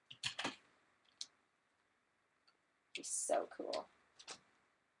 He's so cool.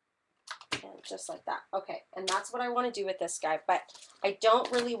 And just like that. Okay, and that's what I want to do with this guy, but I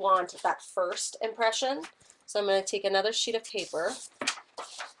don't really want that first impression. So I'm going to take another sheet of paper.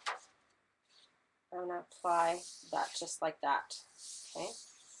 I'm going to apply that just like that. Okay.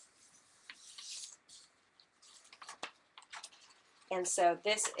 And so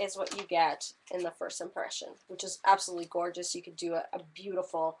this is what you get in the first impression, which is absolutely gorgeous. You could do a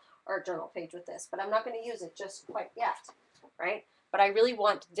beautiful art journal page with this, but I'm not going to use it just quite yet, right? But I really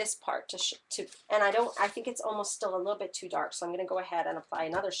want this part to and I think it's almost still a little bit too dark, so I'm going to go ahead and apply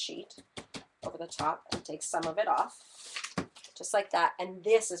another sheet over the top and take some of it off, just like that. And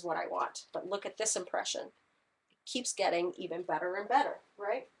this is what I want. But look at this impression. It keeps getting even better and better,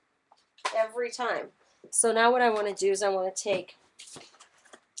 right? Every time. So now what I want to do is I want to take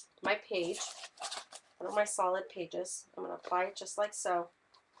my page, one of my solid pages. I'm going to apply it just like so.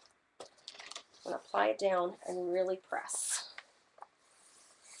 I'm going to apply it down and really press.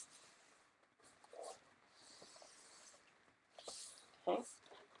 Okay,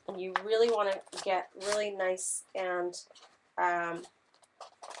 and you really want to get really nice and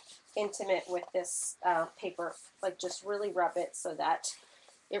intimate with this paper. Like just really rub it so that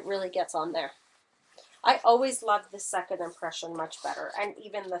it really gets on there. I always love the second impression much better, and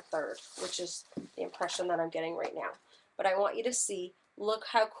even the third, which is the impression that I'm getting right now. But I want you to see, look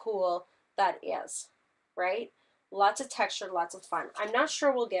how cool that is, right? Lots of texture, lots of fun. I'm not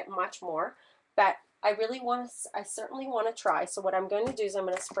sure we'll get much more, but I certainly want to try. So what I'm going to do is I'm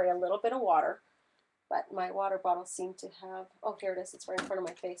going to spray a little bit of water, but my water bottle seemed to have, oh, here it is. It's right in front of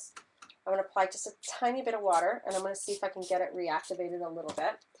my face. I'm going to apply just a tiny bit of water, and I'm going to see if I can get it reactivated a little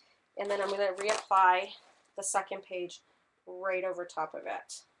bit. And then I'm going to reapply the second page right over top of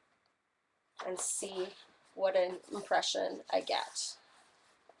it and see what an impression I get.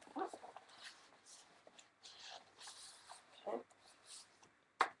 Okay.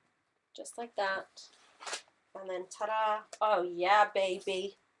 Just like that. And then ta-da. Oh yeah,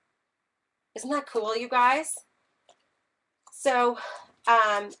 baby. Isn't that cool, you guys? So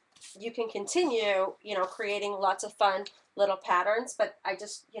you can continue, you know, creating lots of fun little patterns, but I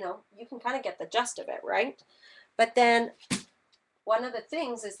just, you know, you can kind of get the gist of it, right? But then one of the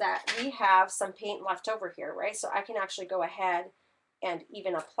things is that we have some paint left over here, right? So I can actually go ahead and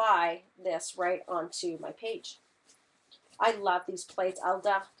even apply this right onto my page. I love these plates,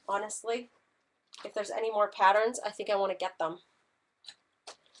 Alda, honestly. If there's any more patterns, I think I want to get them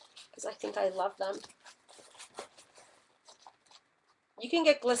because I think I love them. You can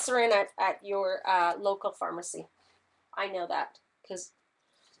get glycerin at your local pharmacy. I know that because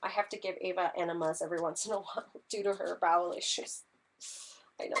I have to give Ava enemas every once in a while due to her bowel issues.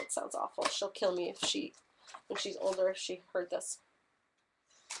 I know it sounds awful. She'll kill me when she's older, if she heard this.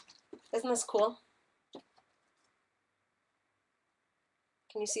 Isn't this cool?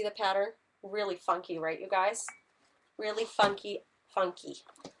 Can you see the pattern? Really funky, right, you guys? Really funky, funky.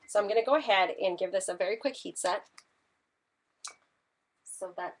 So I'm going to go ahead and give this a very quick heat set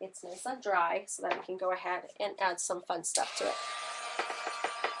so that it's nice and dry so that we can go ahead and add some fun stuff to it.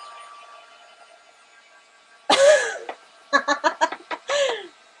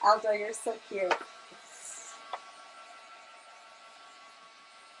 Aldo, you're so cute.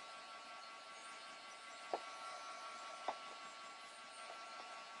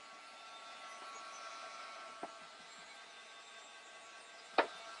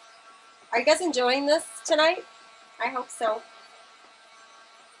 Are you guys enjoying this tonight? I hope so.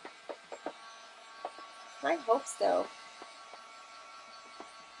 I hope so.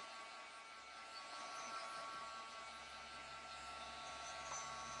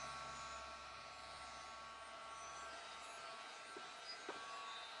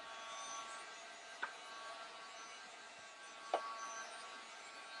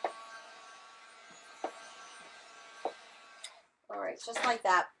 All right, just like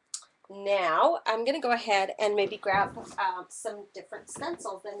that. Now I'm going to go ahead and maybe grab some different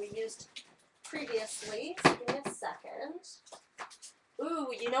stencils than we used previously. So give me a second. Ooh,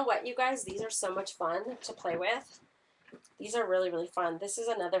 you know what, you guys? These are so much fun to play with. These are really, really fun. This is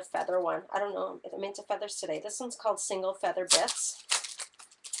another feather one. I don't know. I'm into feathers today. This one's called Single Feather Bits.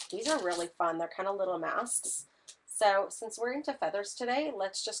 These are really fun. They're kind of little masks. So since we're into feathers today,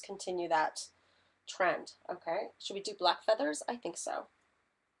 let's just continue that trend. Okay. Should we do black feathers? I think so.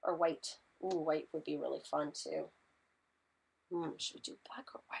 Or white. Ooh, white would be really fun too. Should we do black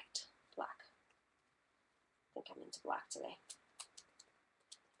or white? Black. I think I'm into black today.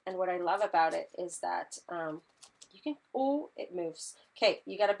 And what I love about it is that you can, oh, it moves. Okay,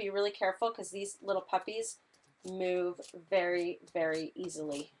 you got to be really careful because these little puppies move very, very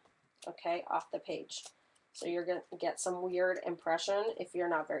easily, okay, off the page. So you're going to get some weird impression if you're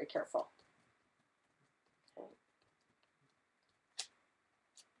not very careful. Okay.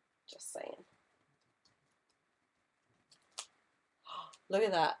 Just saying. Look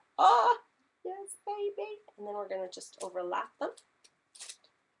at that. Oh, yes, baby. And then we're going to just overlap them.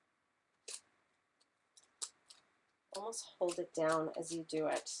 Almost hold it down as you do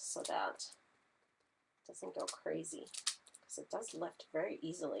it so that it doesn't go crazy because it does lift very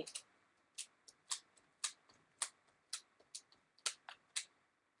easily.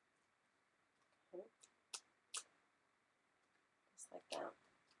 Okay. Just like that.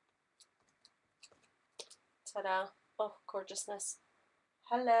 Ta-da. Oh, gorgeousness.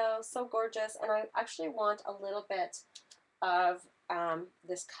 Hello, so gorgeous. And I actually want a little bit of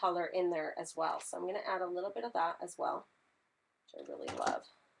this color in there as well. So I'm going to add a little bit of that as well, which I really love.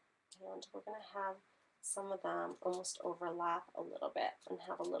 And we're going to have some of them almost overlap a little bit and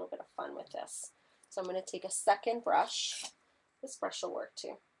have a little bit of fun with this. So I'm going to take a second brush. This brush will work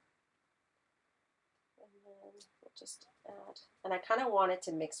too. And then we'll just add, and I kind of want it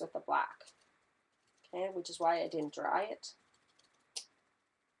to mix with the black, okay, which is why I didn't dry it.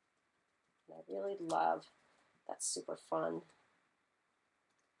 And I really love that super fun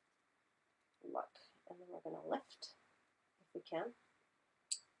look. And then we're going to lift if we can.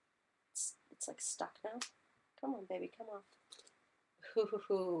 It's like stuck now. Come on, baby, come on. Hoo, hoo,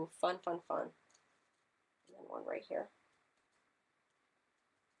 hoo. Fun, fun, fun. And then one right here.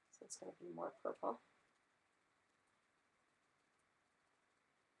 So it's going to be more purple.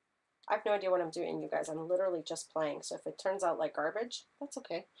 I have no idea what I'm doing, you guys. I'm literally just playing. So if it turns out like garbage, that's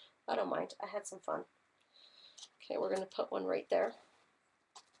okay. I don't mind. I had some fun. Okay, we're going to put one right there.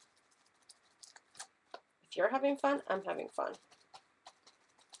 If you're having fun, I'm having fun.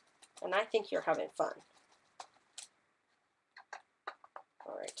 And I think you're having fun.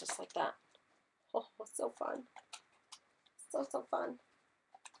 All right, just like that. Oh, it's so fun. So, so fun.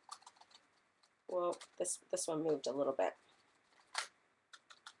 Whoa, this one moved a little bit.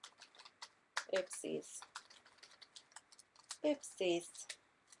 Oopsies. Oopsies.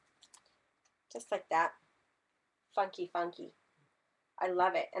 Just like that. Funky, funky. I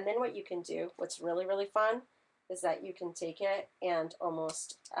love it. And then what you can do, what's really, really fun, is that you can take it and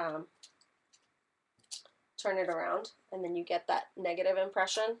almost turn it around, and then you get that negative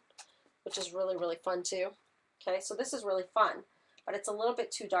impression, which is really, really fun too. Okay, so this is really fun, but it's a little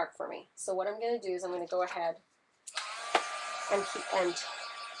bit too dark for me. So what I'm going to do is I'm going to go ahead and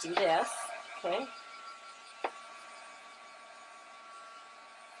do this, okay?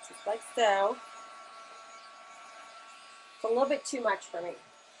 Just like so. It's a little bit too much for me.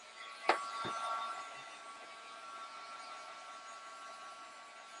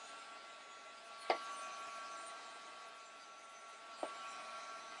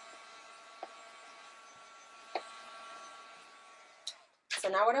 So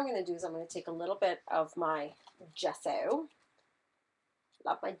now what I'm going to do is I'm going to take a little bit of my gesso.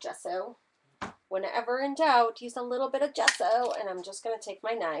 Love my gesso. Whenever in doubt, use a little bit of gesso, and I'm just going to take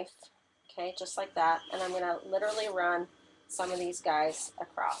my knife, okay, just like that, and I'm going to literally run some of these guys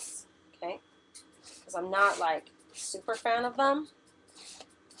across, okay, because I'm not like super fan of them,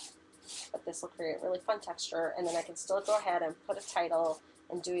 but this will create really fun texture, and then I can still go ahead and put a title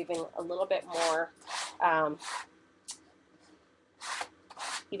and do even a little bit more,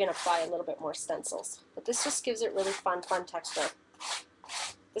 even apply a little bit more stencils. But this just gives it really fun texture.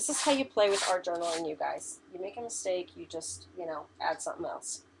 This is how you play with art journaling, you guys. You make a mistake, you just, you know, add something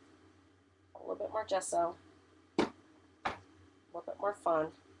else. A little bit more gesso, a little bit more fun.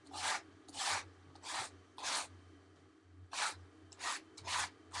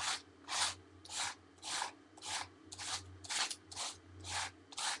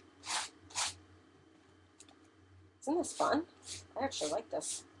 Isn't this fun? I actually like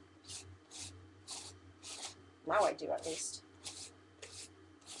this. Now I do, at least.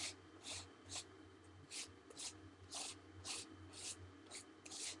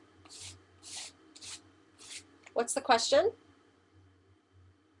 What's the question?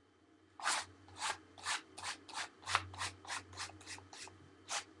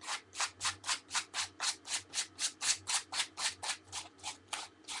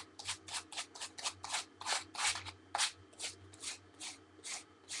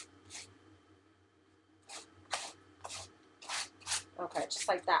 Okay, just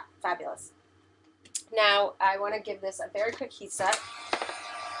like that. Fabulous. Now, I want to give this a very quick heat set.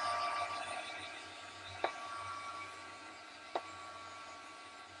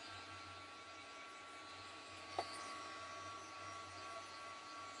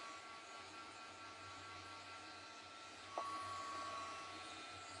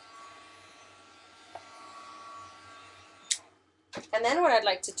 And then what I'd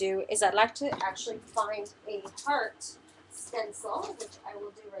like to do is I'd like to actually find a heart stencil, which I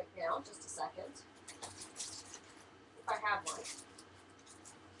will do right now, just a second, if I have one.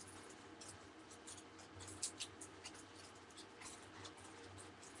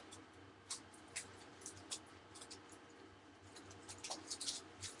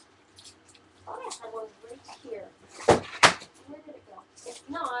 Oh, I have one right here. Where did it go? If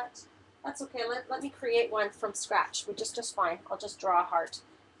not, that's okay. Let me create one from scratch, which is just fine. I'll just draw a heart.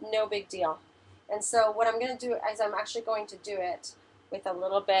 No big deal. And so what I'm going to do is I'm actually going to do it with a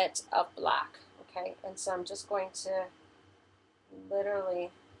little bit of black, okay? And so I'm just going to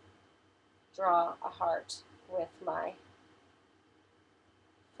literally draw a heart with my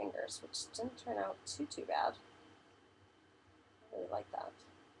fingers, which didn't turn out too bad. I really like that.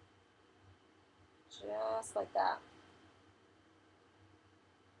 Just like that.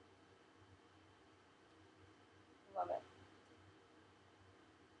 Love it.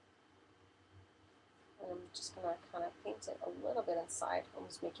 And I'm just going to kind of paint it a little bit inside,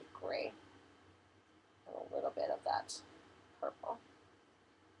 almost make it gray. And a little bit of that purple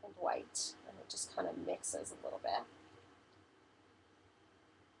and white. And it just kind of mixes a little bit.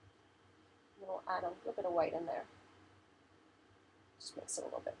 And we'll add a little bit of white in there. Just makes it a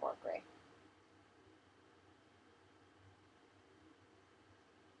little bit more gray.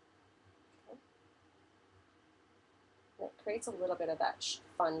 Okay. And it creates a little bit of that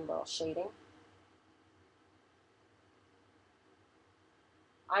fun little shading.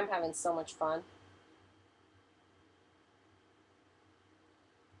 I'm having so much fun.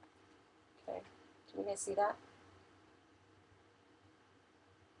 Okay, can you guys see that?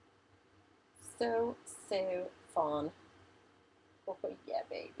 So fun. Oh yeah,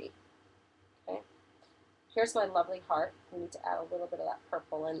 baby. Okay, here's my lovely heart. We need to add a little bit of that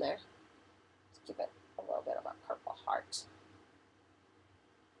purple in there. Let's give it a little bit of a purple heart.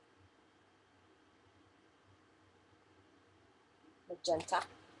 Magenta.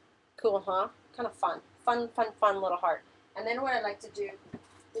 Cool, huh? Kind of fun. Fun little heart. And then what I like to do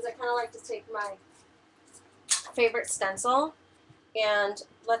is I kind of like to take my favorite stencil and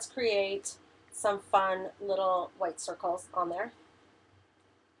let's create some fun little white circles on there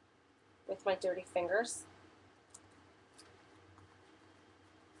with my dirty fingers.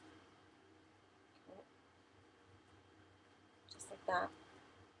 Okay. Just like that.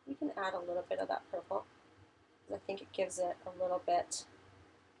 You can add a little bit of that purple. I think it gives it a little bit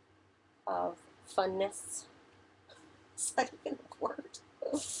of funness. Is that even a word?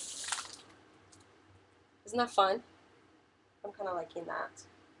 Isn't that fun? I'm kind of liking that.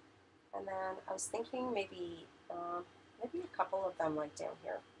 And then I was thinking maybe maybe a couple of them like down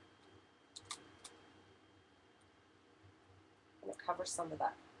here. And it covers some of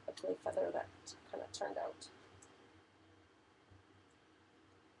that ugly feather that kind of turned out.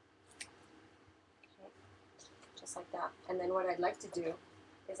 Okay. Just like that. And then what I'd like to do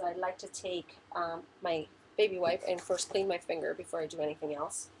is I'd like to take my baby wipe and first clean my finger before I do anything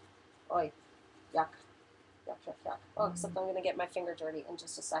else. Oy, yuck, yuck, yuck, yuck. Oh, except I'm going to get my finger dirty in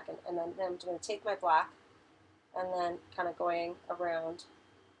just a second. And then I'm going to take my black and then kind of going around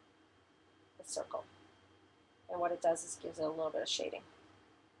the circle. And what it does is gives it a little bit of shading.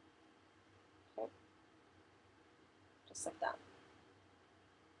 Okay, just like that.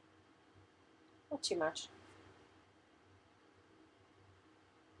 Not too much.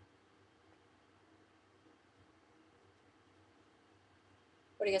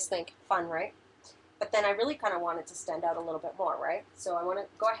 What do you guys think? Fun, right? But then I really kind of want it to stand out a little bit more, right? So I want to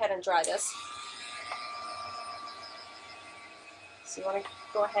go ahead and dry this. So you want to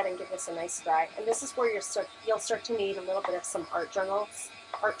go ahead and give this a nice dry. And this is where you'll start to need a little bit of some art journal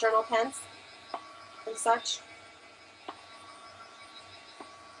pens and such.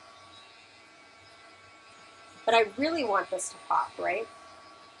 But I really want this to pop, right?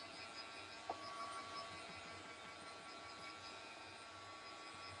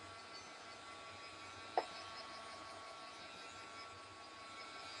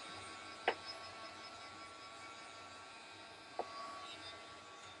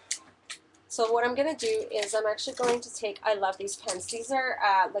 So what I'm going to do is I'm actually going to take, I love these pens. These are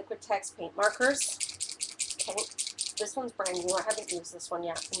Liquitex paint markers. Okay. This one's brand new. I haven't used this one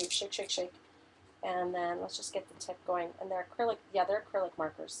yet. And you shake, shake, shake. And then let's just get the tip going. And they're acrylic, yeah, they're acrylic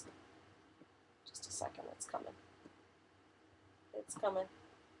markers. Just a second, it's coming. It's coming.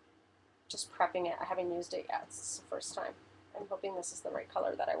 Just prepping it. I haven't used it yet. This is the first time. I'm hoping this is the right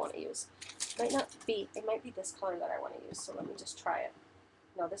color that I want to use. It might not be. It might be this color that I want to use. So let me just try it.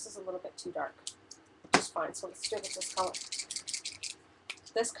 No, this is a little bit too dark. Which is fine. So let's do it with this color.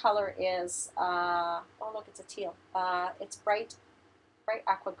 This color is, oh look, it's a teal. It's bright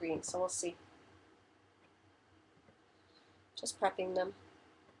aqua green. So we'll see. Just prepping them.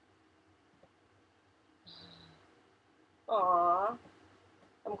 Aww.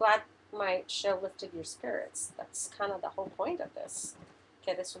 I'm glad my show lifted your spirits. That's kind of the whole point of this.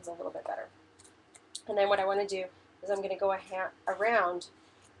 Okay, this one's a little bit better. And then what I want to do is I'm going to go around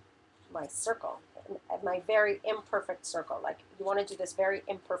my circle, my very imperfect circle. Like, you want to do this very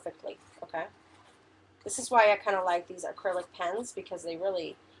imperfectly, okay? This is why I kind of like these acrylic pens, because they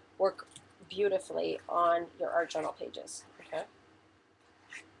really work beautifully on your art journal pages, okay?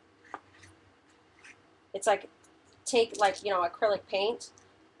 It's like, take, like, you know, acrylic paint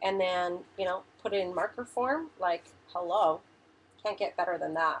and then, you know, put it in marker form. Like, hello, can't get better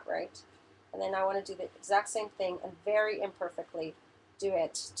than that, right? And then I want to do the exact same thing and very imperfectly do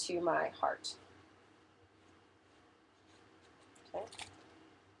it to my heart. Okay.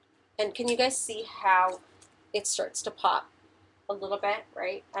 And can you guys see how it starts to pop a little bit,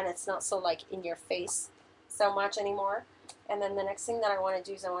 right? And it's not so like in your face so much anymore. And then the next thing that I want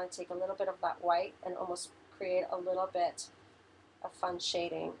to do is I want to take a little bit of that white and almost create a little bit of fun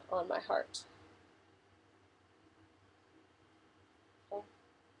shading on my heart. Okay.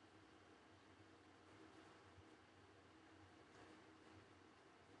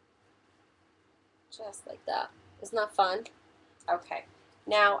 Just like that. Isn't that fun? Okay.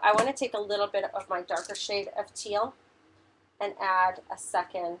 Now I want to take a little bit of my darker shade of teal and add a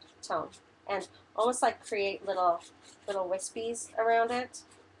second tone and almost like create little wispies around it.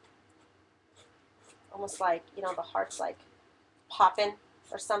 Almost like, you know, the heart's like popping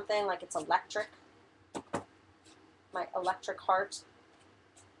or something, like it's electric. My electric heart.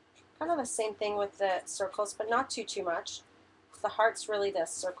 Kind of the same thing with the circles, but not too much. The heart's really the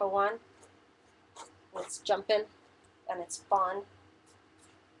circle one. It's jumping and it's fun.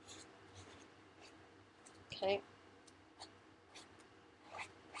 Okay.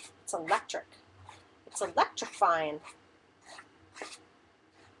 It's electric. It's electrifying.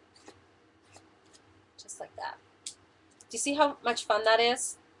 Just like that. Do you see how much fun that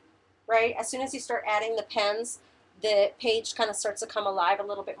is? right? As soon as you start adding the pens, the page kind of starts to come alive a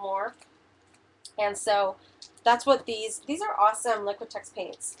little bit more. And so that's what these are awesome Liquitex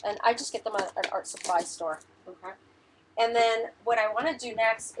paints. And I just get them at an art supply store. Okay. And then what I want to do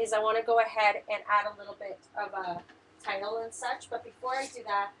next is I want to go ahead and add a little bit of a title and such. But before I do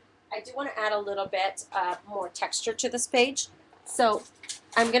that, I do want to add a little bit more texture to this page. So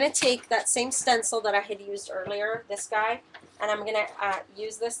I'm going to take that same stencil that I had used earlier, this guy, and I'm going to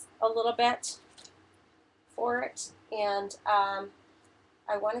use this a little bit for it. And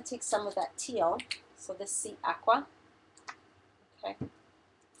I want to take some of that teal, so this Sea Aqua. Okay.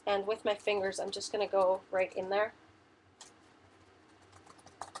 And with my fingers, I'm just going to go right in there.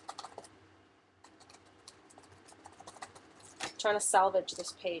 Trying to salvage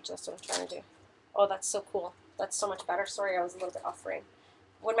this page. That's what I'm trying to do. Oh, that's so cool. That's so much better. Sorry, I was a little bit off frame.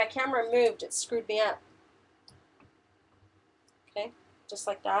 When my camera moved, it screwed me up. Okay, just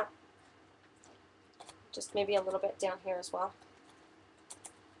like that. Just maybe a little bit down here as well.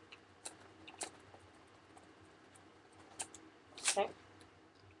 Okay,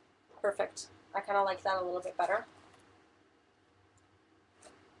 perfect. I kind of like that a little bit better.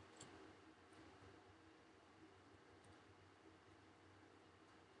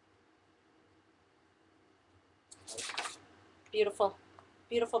 Beautiful,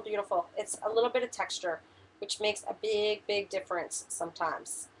 beautiful, beautiful. It's a little bit of texture, which makes a big, big difference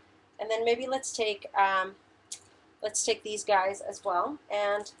sometimes. And then maybe let's take these guys as well.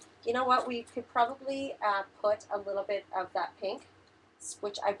 And you know what? We could probably put a little bit of that pink,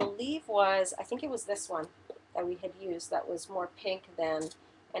 which I believe was, I think it was this one that we had used that was more pink than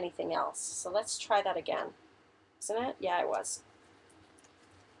anything else. So let's try that again. Isn't it? Yeah, it was.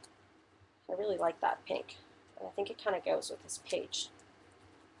 I really like that pink. And I think it kind of goes with this page.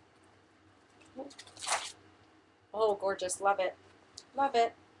 Oh, gorgeous. Love it. Love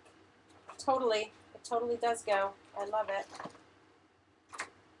it. Totally. It totally does go. I love it.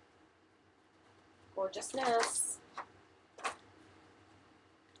 Gorgeousness.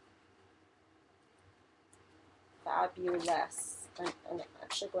 Fabulous. I'm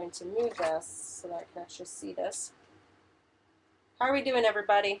actually going to move this so that I can actually see this. How are we doing,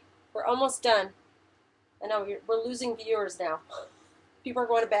 everybody? We're almost done. I know we're losing viewers now. People are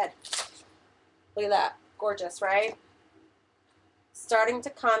going to bed. Look at that. Gorgeous, right? Starting to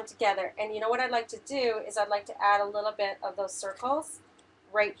come together. And you know what I'd like to do is I'd like to add a little bit of those circles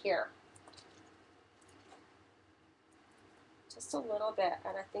right here. Just a little bit.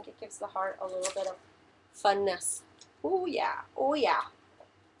 And I think it gives the heart a little bit of funness. Oh yeah. Oh yeah.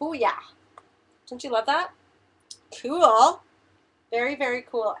 Oh yeah. Don't you love that? Cool. Very, very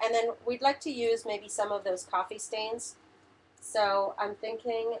cool. And then we'd like to use maybe some of those coffee stains. So I'm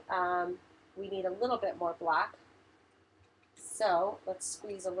thinking we need a little bit more black. So let's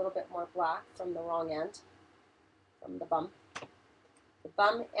squeeze a little bit more black from the wrong end, from the bum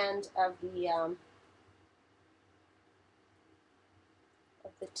end of the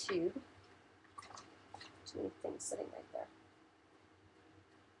tube. Too many things sitting right there.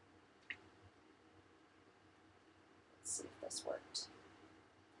 Let's see if this worked.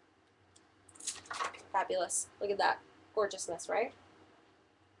 Fabulous. Look at that. Gorgeousness, right?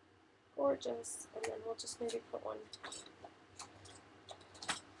 Gorgeous. And then we'll just maybe put one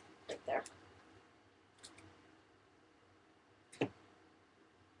right there.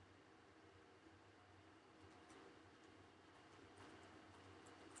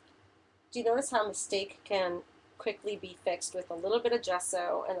 Do you notice how a mistake can quickly be fixed with a little bit of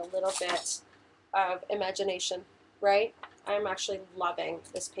gesso and a little bit of imagination, right? I'm actually loving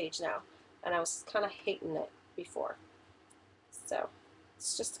this page now, and I was kind of hating it before. So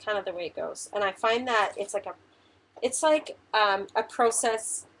it's just kind of the way it goes. And I find that it's like a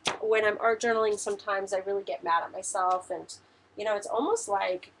process. When I'm art journaling, sometimes I really get mad at myself, and you know, it's almost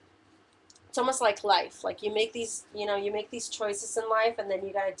like life. Like you make these choices in life, and then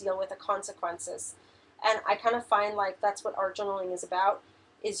you got to deal with the consequences. And I kind of find like that's what art journaling is about.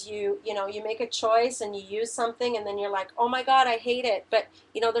 Is you make a choice and you use something, and then you're like, oh my God, I hate it. But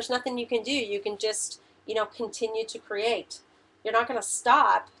there's nothing you can do. You can just continue to create. You're not going to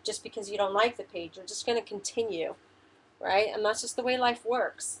stop just because you don't like the page. You're just going to continue, right? And that's just the way life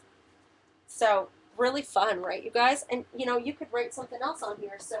works. So really fun, right, you guys? And you could write something else on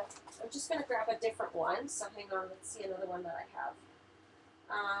here. So I'm just going to grab a different one. So hang on, let's see another one that I have.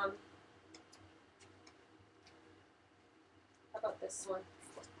 How about this one?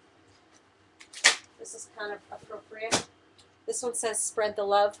 This is kind of appropriate. This one says spread the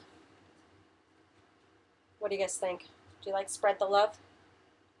love. What do you guys think? Do you like spread the love?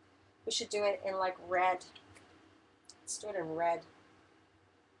 We should do it in like red. Let's do it in red.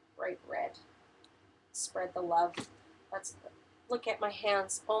 bright red. Spread the love. That's, look at my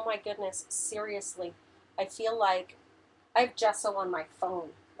hands. Oh my goodness, seriously. I feel like I have gesso on my phone.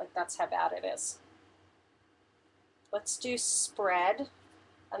 Like that's how bad it is. Let's do spread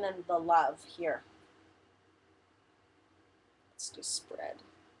and then the love here. Let's do spread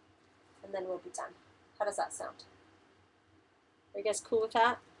and then we'll be done. How does that sound? Are you guys cool with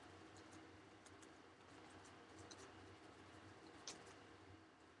that?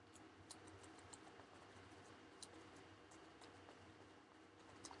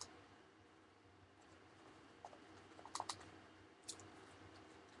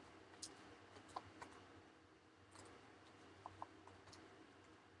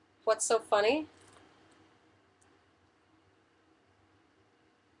 What's so funny?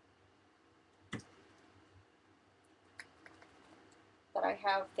 That I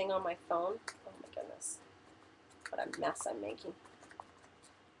have thing on my phone. Oh my goodness. What a mess I'm making.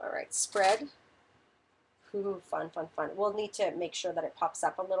 All right, spread. Ooh, fun, fun, fun. We'll need to make sure that it pops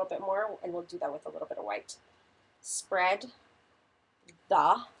up a little bit more, and we'll do that with a little bit of white. Spread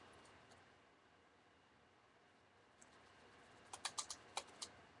the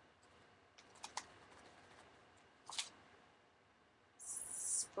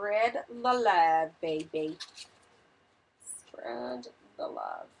spread the love, baby. Spread the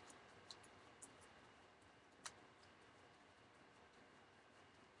love.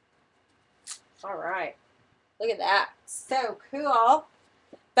 All right. Look at that. So cool.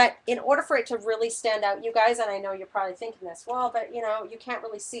 But in order for it to really stand out, you guys, and I know you're probably thinking this, well, but you know, you can't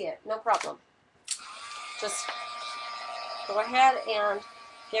really see it. No problem. Just go ahead and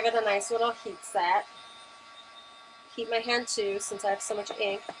give it a nice little heat set. Heat my hand too, since I have so much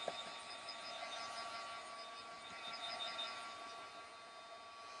ink.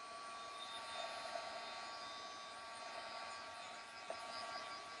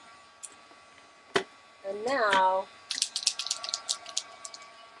 And now,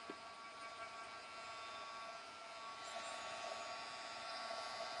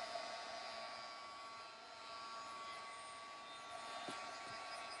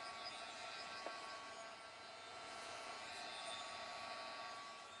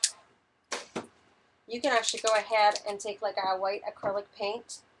 you can actually go ahead and take like a white acrylic pen,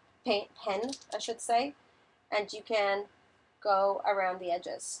 I should say, and you can go around the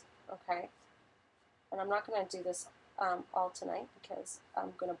edges, okay? And I'm not going to do this all tonight because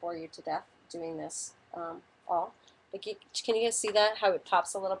I'm going to bore you to death doing this all. But can you guys see that, how it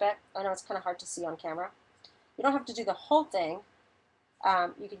pops a little bit? I know it's kind of hard to see on camera. You don't have to do the whole thing.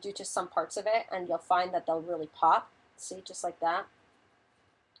 You can do just some parts of it, and you'll find that they'll really pop. See, just like that.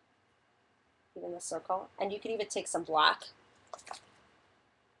 Even the circle. And you can even take some black. Can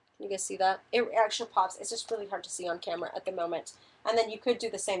you guys see that? It actually pops. It's just really hard to see on camera at the moment. And then you could do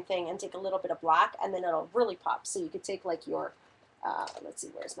the same thing and take a little bit of black, and then it'll really pop. So you could take like your, let's see,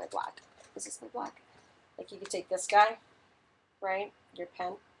 where's my black? Is this my black? Like you could take this guy, right, your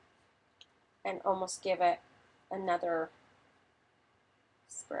pen, and almost give it another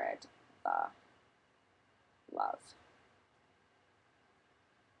spread the love.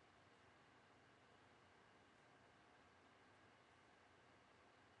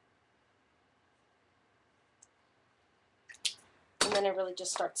 And then it really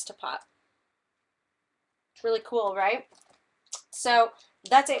just starts to pop. It's really cool, right? So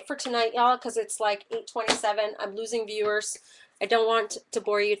that's it for tonight, y'all, because it's like 8:27. I'm losing viewers. I don't want to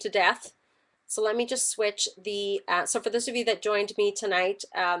bore you to death. So let me just switch the, so for those of you that joined me tonight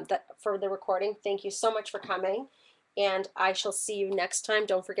for the recording, thank you so much for coming. And I shall see you next time.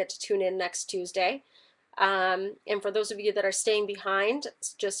 Don't forget to tune in next Tuesday. And for those of you that are staying behind,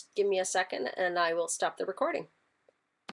 just give me a second and I will stop the recording.